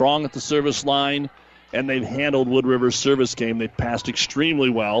been strong at the service line, and they've handled Wood River's service game. They've passed extremely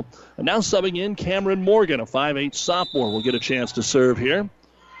well. And now subbing in Cameron Morgan, a 5'8 sophomore, will get a chance to serve here.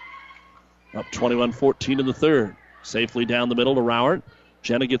 Up 21-14 in the third. Safely down the middle to Rowert.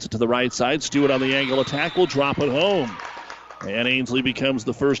 Jenna gets it to the right side. Stewart on the angle attack will drop it home. And Ainsley becomes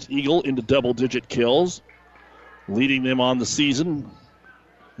the first Eagle into double-digit kills, leading them on the season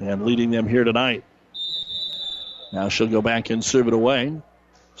and leading them here tonight. Now she'll go back and serve it away.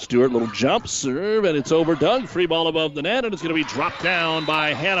 Stewart, little jump serve, and it's over Doug. Free ball above the net, and it's going to be dropped down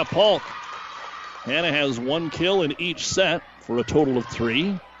by Hannah Polk. Hannah has 1 kill in each set for a total of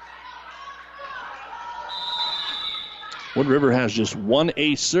 3. Wood River has just 1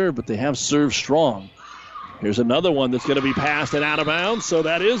 ace serve, but they have served strong. Here's another one that's going to be passed and out of bounds, so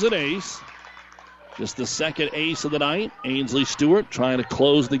that is an ace. Just the second ace of the night. Ainsley Stewart trying to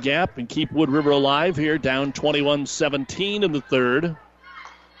close the gap and keep Wood River alive here, down 21-17 in the third.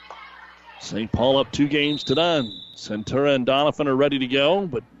 St. Paul up 2 games to none. Centura and Doniphan are ready to go,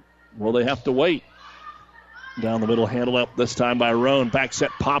 but will they have to wait? Down the middle, handle up this time by Roan. Back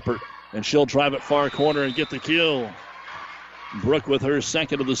set Poppert, and she'll drive it far corner and get the kill. Brooke with her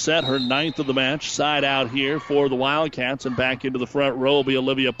second of the set, her 9th of the match. Side out here for the Wildcats, and back into the front row will be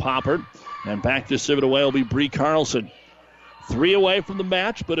Olivia Poppert. And back to serve it away will be Bree Carlson. 3 away from the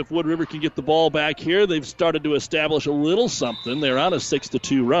match, but if Wood River can get the ball back here, they've started to establish a little something. They're on a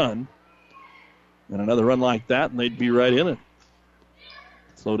 6-2 run. And another run like that, and they'd be right in it.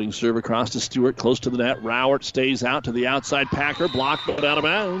 Floating serve across to Stewart, close to the net. Rowert stays out to the outside. Packer blocked, but out of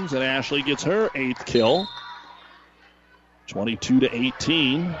bounds, and Ashley gets her 8th kill.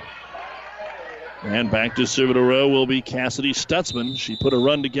 22-18. And back to serve it a row will be Cassidy Stutzman. She put a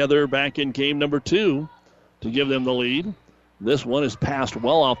run together back in game number 2 to give them the lead. This one is passed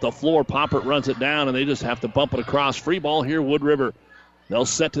well off the floor. Poppert runs it down, and they just have to bump it across. Free ball here, Wood River. They'll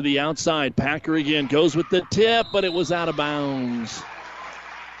set to the outside. Packer again goes with the tip, but it was out of bounds.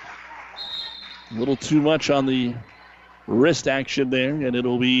 A little too much on the wrist action there, and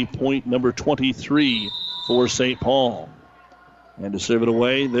it'll be point number 23 for St. Paul. And to serve it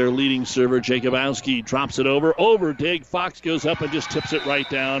away, their leading server, Jacobowski, drops it over dig. Fox goes up and just tips it right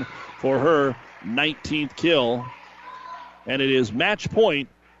down for her 19th kill. And it is match point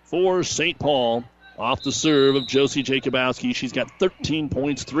for St. Paul off the serve of Josie Jacobowski. She's got 13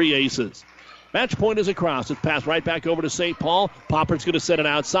 points, 3 aces. Match point is across. It's passed right back over to St. Paul. Poppert's going to set it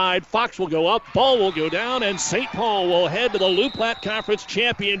outside. Fox will go up. Ball will go down, and St. Paul will head to the Loup Platte Conference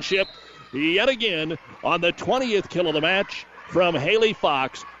Championship yet again on the 20th kill of the match from Haley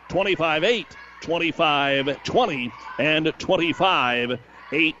Fox. 25-8, 25-20, and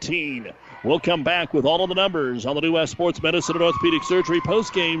 25-18. We'll come back with all of the numbers on the New West Sports Medicine and Orthopedic Surgery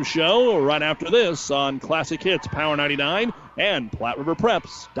postgame show right after this on Classic Hits Power 99 and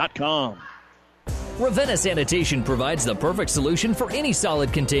PlatteRiverPreps.com. Ravenna Sanitation provides the perfect solution for any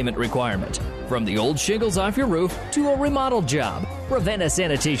solid containment requirement. From the old shingles off your roof to a remodel job, Ravenna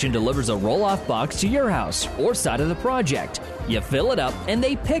Sanitation delivers a roll-off box to your house or side of the project. You fill it up and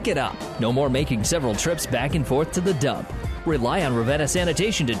they pick it up. No more making several trips back and forth to the dump. Rely on Ravenna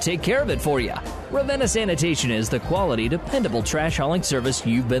Sanitation to take care of it for you. Ravenna Sanitation is the quality, dependable trash hauling service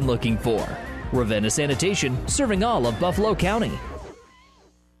you've been looking for. Ravenna Sanitation, serving all of Buffalo County.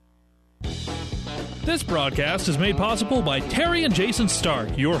 This broadcast is made possible by Terry and Jason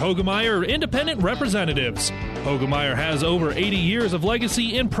Stark, your Hogemeyer independent representatives. Hogemeyer has over 80 years of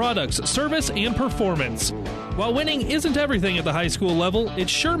legacy in products, service, and performance. While winning isn't everything at the high school level, it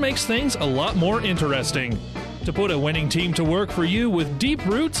sure makes things a lot more interesting. To put a winning team to work for you with deep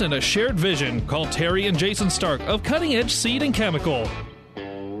roots and a shared vision, call Terry and Jason Stark of Cutting Edge Seed and Chemical.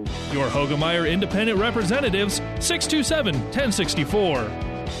 Your Hogemeyer independent representatives, 627-1064.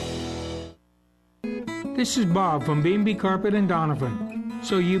 This is Bob from B&B Carpet and Donovan.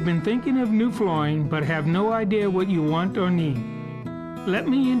 So you've been thinking of new flooring but have no idea what you want or need. Let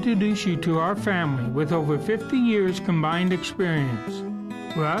me introduce you to our family with over 50 years combined experience.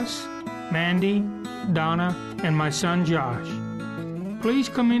 Russ, Mandy, Donna, and my son Josh. Please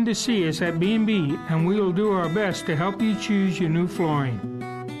come in to see us at B&B and we will do our best to help you choose your new flooring.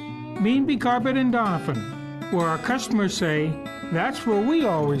 B&B Carpet and Donovan, where our customers say, that's where we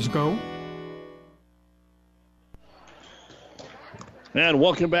always go. And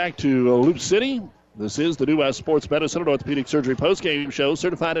welcome back to Loop City. This is the New West Sports Medicine and Orthopedic Surgery postgame show.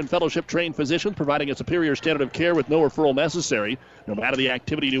 Certified and fellowship-trained physicians providing a superior standard of care with no referral necessary. No matter the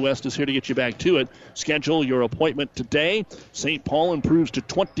activity, New West is here to get you back to it. Schedule your appointment today. St. Paul improves to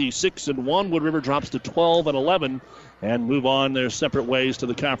 26-1. Wood River drops to 12-11. And move on their separate ways to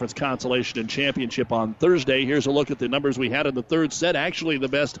the conference consolation and championship on Thursday. Here's a look at the numbers we had in the third set. Actually, the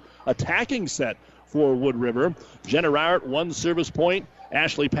best attacking set for Wood River. Jenna Rowert, 1 service point.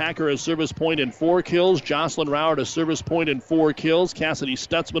 Ashley Packer, a service point and 4 kills. Jocelyn Rowert, a service point and 4 kills. Cassidy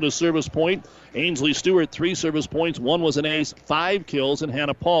Stutzman, a service point. Ainsley Stewart, 3 service points. 1 was an ace, 5 kills. And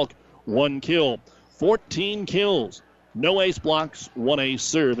Hannah Polk, 1 kill. 14 kills. No ace blocks, 1 ace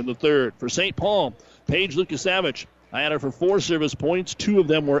serve in the third. For St. Paul, Paige Lukasavich, I had her for 4 service points. 2 of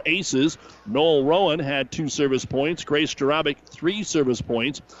them were aces. Noel Rowan had 2 service points. Grace Jarabic, 3 service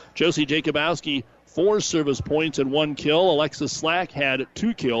points. Josie Jacobowski, 4 service points and 1 kill. Alexis Slack had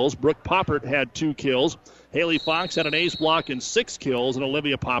 2 kills. Brooke Poppert had 2 kills. Haley Fox had an ace block and 6 kills. And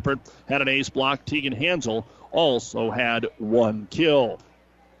Olivia Poppert had an ace block. Tegan Hansel also had 1 kill.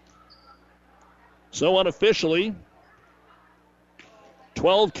 So unofficially,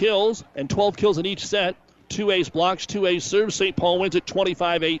 12 kills and 12 kills in each set. 2 ace blocks, 2 ace serves. St. Paul wins at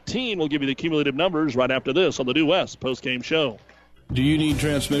 25-18. We'll give you the cumulative numbers right after this on the New West postgame show. Do you need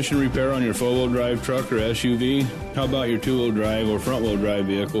transmission repair on your 4-wheel drive truck or SUV? How about your 2-wheel drive or front-wheel drive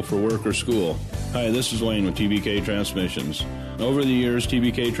vehicle for work or school? Hi, this is Wayne with TBK Transmissions. Over the years,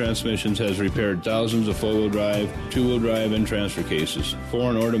 TBK Transmissions has repaired thousands of 4-wheel drive, 2-wheel drive, and transfer cases,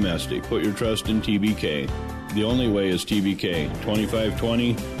 foreign or domestic. Put your trust in TBK. The only way is TBK,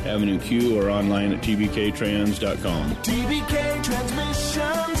 2520 Avenue Q or online at tbktrans.com. TBK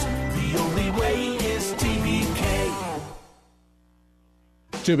Transmissions, the only way is TBK.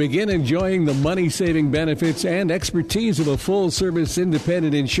 To begin enjoying the money-saving benefits and expertise of a full-service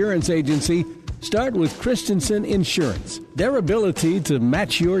independent insurance agency, start with Christensen Insurance. Their ability to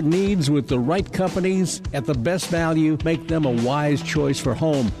match your needs with the right companies at the best value make them a wise choice for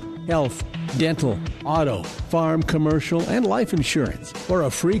home, health, dental, auto, farm, commercial, and life insurance. For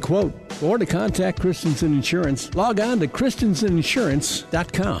a free quote or to contact Christensen Insurance, log on to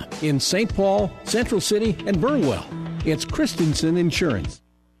christenseninsurance.com. In St. Paul, Central City, and Burnwell, it's Christensen Insurance.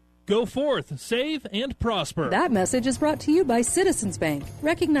 Go forth, save, and prosper. That message is brought to you by Citizens Bank,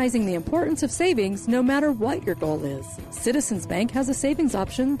 recognizing the importance of savings no matter what your goal is. Citizens Bank has a savings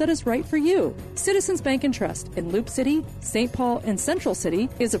option that is right for you. Citizens Bank and Trust in Loop City, St. Paul, and Central City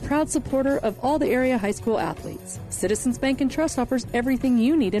is a proud supporter of all the area high school athletes. Citizens Bank and Trust offers everything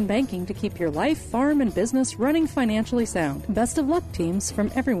you need in banking to keep your life, farm, and business running financially sound. Best of luck, teams,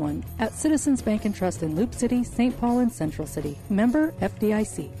 from everyone at Citizens Bank and Trust in Loop City, St. Paul, and Central City. Member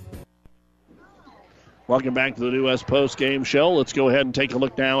FDIC. Welcome back to the New West Post Game Show. Let's go ahead and take a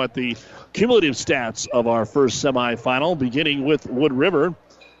look now at the cumulative stats of our first semifinal, beginning with Wood River.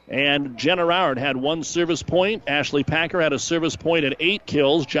 And Jenna Roward had 1 service point. Ashley Packer had a service point and 8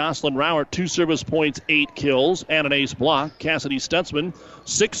 kills. Jocelyn Roward, 2 service points, 8 kills, and an ace block. Cassidy Stutzman,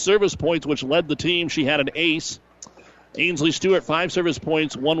 6 service points, which led the team. She had an ace. Ainsley Stewart, 5 service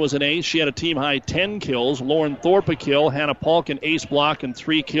points, 1 was an ace. She had a team-high 10 kills. Lauren Thorpe a kill. Hannah Polk an ace block and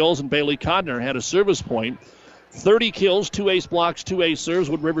 3 kills. And Bailey Codner had a service point. 30 kills, 2 ace blocks, 2 ace serves.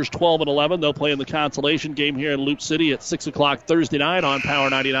 Wood River's 12-11. They'll play in the consolation game here in Loop City at 6 o'clock Thursday night on Power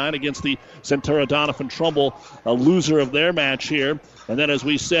 99 against the Centura Doniphan Trumbull, a loser of their match here. And then, as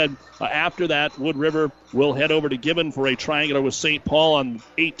we said, after that, Wood River will head over to Gibbon for a triangular with St. Paul on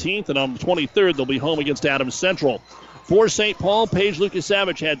the 18th, and on the 23rd, they'll be home against Adams Central. For St. Paul, Paige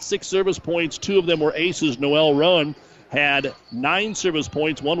Lucas-Savage had 6 service points. 2 of them were aces. Noelle Rowan had 9 service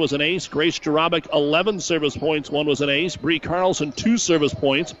points. 1 was an ace. Grace Jarabic, 11 service points. 1 was an ace. Bree Carlson, 2 service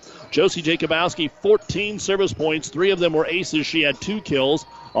points. Josie Jacobowski, 14 service points. 3 of them were aces. She had 2 kills.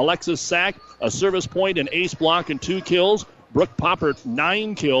 Alexis Sack, a service point, an ace block, and 2 kills. Brooke Poppert,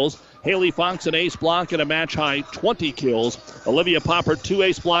 9 kills. Haley Fox, an ace block and a match-high 20 kills. Olivia Poppert, 2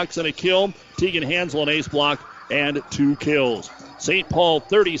 ace blocks and a kill. Tegan Hansel, an ace block and 2 kills. St. Paul,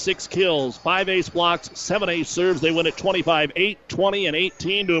 36 kills, 5 ace blocks, 7 ace serves. They win at 25-8, 20, and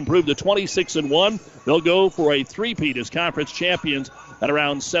 18 to improve to 26-1. They'll go for a three-peat as conference champions at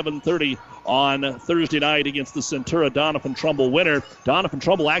around 7:30 on Thursday night against the Centura Doniphan Trumbull winner. Doniphan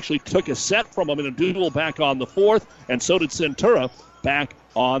Trumbull actually took a set from them in a duel back on the 4th, and so did Centura back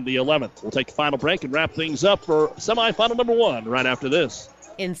on the 11th. We'll take the final break and wrap things up for semifinal number 1 right after this.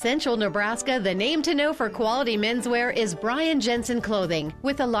 In Central Nebraska, the name to know for quality menswear is Brian Jensen Clothing.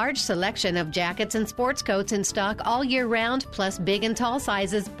 With a large selection of jackets and sports coats in stock all year round, plus big and tall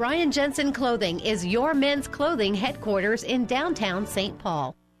sizes, Brian Jensen Clothing is your men's clothing headquarters in downtown St.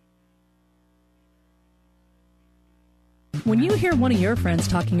 Paul. When you hear one of your friends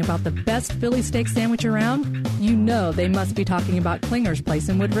talking about the best Philly steak sandwich around, you know they must be talking about Klinger's Place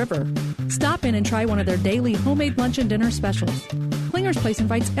in Wood River. Stop in and try one of their daily homemade lunch and dinner specials. Klinger's Place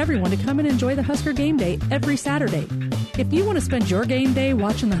invites everyone to come and enjoy the Husker game day every Saturday. If you want to spend your game day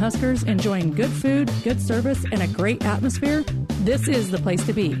watching the Huskers, enjoying good food, good service, and a great atmosphere, this is the place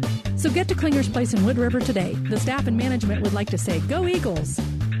to be. So get to Klinger's Place in Wood River today. The staff and management would like to say, go Eagles!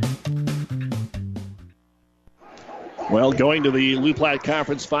 Well, going to the Loup Platte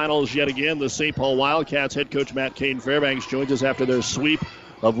Conference Finals yet again, the St. Paul Wildcats head coach Matt Caden Fairbanks joins us after their sweep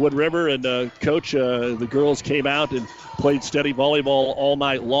of Wood River. And, Coach, the girls came out and played steady volleyball all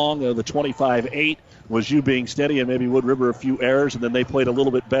night long. The 25-8 was you being steady and maybe Wood River a few errors, and then they played a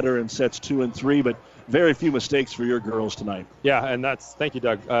little bit better in sets 2 and 3, but very few mistakes for your girls tonight. Yeah, and thank you,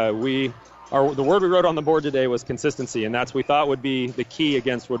 Doug. The word we wrote on the board today was consistency, and that's we thought would be the key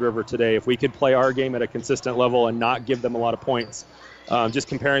against Wood River today. If we could play our game at a consistent level and not give them a lot of points. Just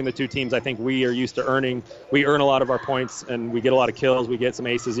comparing the two teams, I think we are used to earning. We earn a lot of our points, and we get a lot of kills. We get some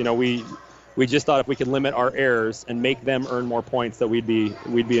aces. You know, we just thought if we could limit our errors and make them earn more points, that we'd be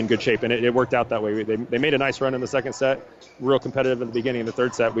in good shape, and it worked out that way. They made a nice run in the second set, real competitive at the beginning of the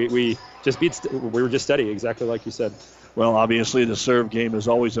third set. We were just steady, exactly like you said. Well, obviously the serve game is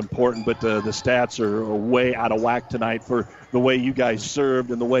always important, but the stats are way out of whack tonight for the way you guys served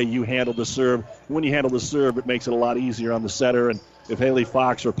and the way you handled the serve. When you handle the serve, it makes it a lot easier on the setter, and if Haley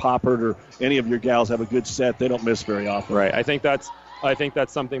Fox or Poppert or any of your gals have a good set, they don't miss very often. Right. I think that's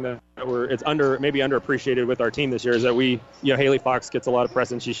something that it's maybe underappreciated with our team this year is that Haley Fox gets a lot of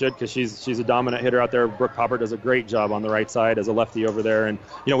press, and she should, because she's a dominant hitter out there. Brooke Poppert does a great job on the right side as a lefty over there, and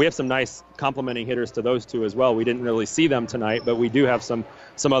we have some nice complementing hitters to those two as well. We didn't really see them tonight, but we do have some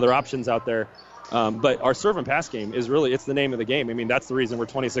other options out there. But our serve and pass game it's the name of the game. I mean, that's the reason we're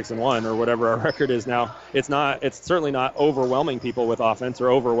 26-1 or whatever our record is now. It's certainly not overwhelming people with offense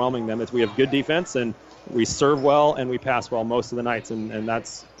or overwhelming them. We have good defense, and we serve well and we pass well most of the nights, and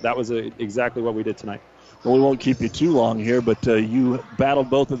that was exactly what we did tonight. Well, we won't keep you too long here, but you battled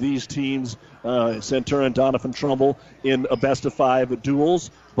both of these teams, Centura and Doniphan Trumbull, in a best-of-5 duels.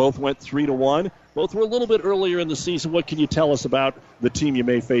 Both went 3-1. Both were a little bit earlier in the season. What can you tell us about the team you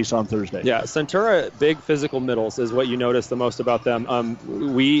may face on Thursday? Yeah, Centura, big physical middles is what you notice the most about them.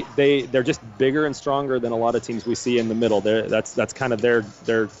 They're just bigger and stronger than a lot of teams we see in the middle. That's kind of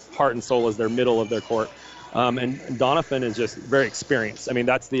their heart and soul is their middle of their court. And Doniphan is just very experienced. I mean,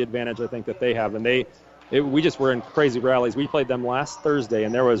 that's the advantage I think that they have. And we just were in crazy rallies. We played them last Thursday,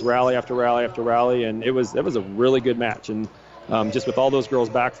 and there was rally after rally after rally, and it was a really good match. And just with all those girls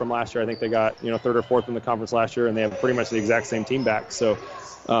back from last year, I think they got third or fourth in the conference last year, and they have pretty much the exact same team back. So,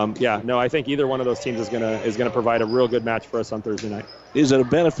 I think either one of those teams is gonna provide a real good match for us on Thursday night. Is it a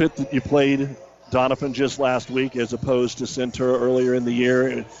benefit that you played Donovan just last week as opposed to Centura earlier in the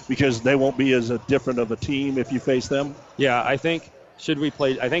year, because they won't be as different of a team if you face them? Yeah, I think should we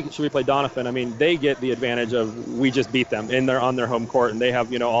play Donovan? I mean, they get the advantage of we just beat them on their home court, and they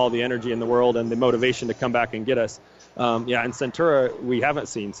have all the energy in the world and the motivation to come back and get us. And Centura we haven't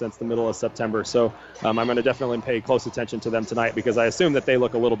seen since the middle of September, so I'm going to definitely pay close attention to them tonight, because I assume that they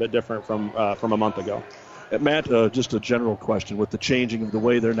look a little bit different from a month ago. Matt, just a general question with the changing of the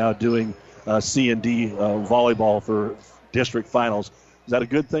way they're now doing C&D volleyball for district finals. Is that a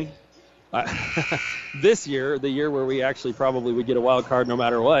good thing? This year, the year where we actually probably would get a wild card no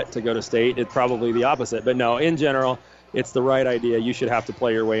matter what to go to state, it's probably the opposite. But no, in general, it's the right idea. You should have to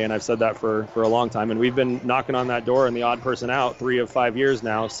play your way in. I've said that for a long time, and we've been knocking on that door and the odd person out 3 of 5 years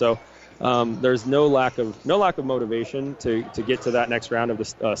now. So there's no lack of motivation to get to that next round of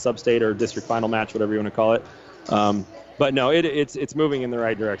the sub-state or district final match, whatever you want to call it. But no, it's moving in the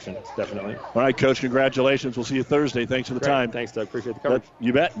right direction, definitely. All right, Coach, congratulations. We'll see you Thursday. Thanks for the time. Thanks, Doug. Appreciate the coverage.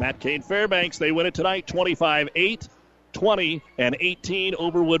 You bet. Matt Kane Fairbanks, they win it tonight, 25-8. 20 and 18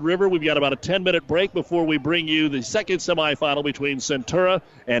 over Wood River. We've got about a 10-minute break before we bring you the second semifinal between Centura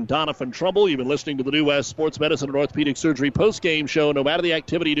and Donovan Trumbull. You've been listening to the New West Sports Medicine and Orthopedic Surgery post-game show. No matter the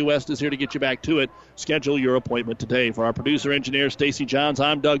activity, New West is here to get you back to it. Schedule your appointment today. For our producer-engineer, Stacy Johns,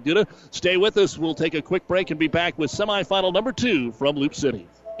 I'm Doug Duda. Stay with us. We'll take a quick break and be back with semifinal number 2 from Loop City.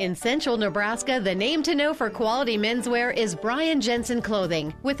 In Central Nebraska, the name to know for quality menswear is Brian Jensen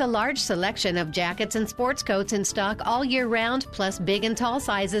Clothing. With a large selection of jackets and sports coats in stock all year round, plus big and tall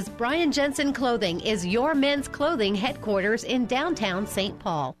sizes, Brian Jensen Clothing is your men's clothing headquarters in downtown St.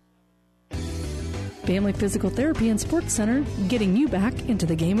 Paul. Family Physical Therapy and Sports Center, getting you back into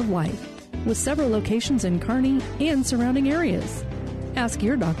the game of life. With several locations in Kearney and surrounding areas. Ask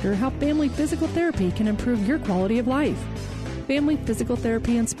your doctor how Family Physical Therapy can improve your quality of life. Family Physical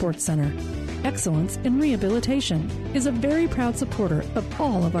Therapy and Sports Center. Excellence in Rehabilitation is a very proud supporter of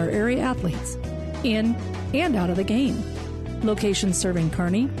all of our area athletes, in and out of the game. Locations serving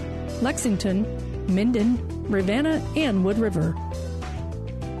Kearney, Lexington, Minden, Ravenna, and Wood River.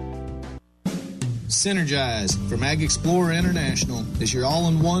 Synergize from Ag Explorer International is your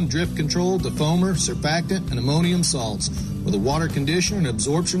all-in-one drip control, defoamer, surfactant, and ammonium salts with a water conditioner and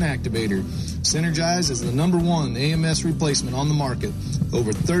absorption activator. Synergize is the #1 AMS replacement on the market.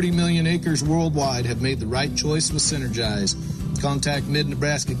 Over 30 million acres worldwide have made the right choice with Synergize. Contact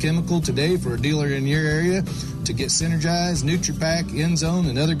Mid-Nebraska Chemical today for a dealer in your area to get Synergize, NutriPack, Endzone,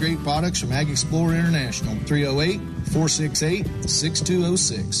 and other great products from Ag Explorer International.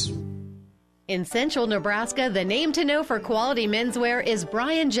 308-468-6206. In Central Nebraska, the name to know for quality menswear is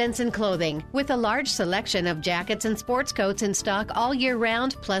Brian Jensen Clothing. With a large selection of jackets and sports coats in stock all year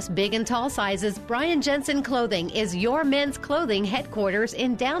round, plus big and tall sizes, Brian Jensen Clothing is your men's clothing headquarters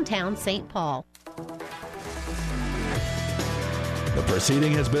in downtown St. Paul. The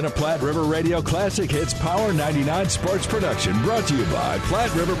proceeding has been a Platte River Radio Classic Hits Power 99 sports production brought to you by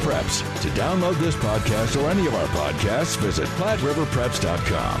Platte River Preps. To download this podcast or any of our podcasts, visit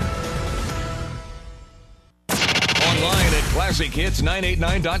PlatteRiverPreps.com. Online at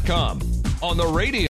ClassicHits989.com. On the radio.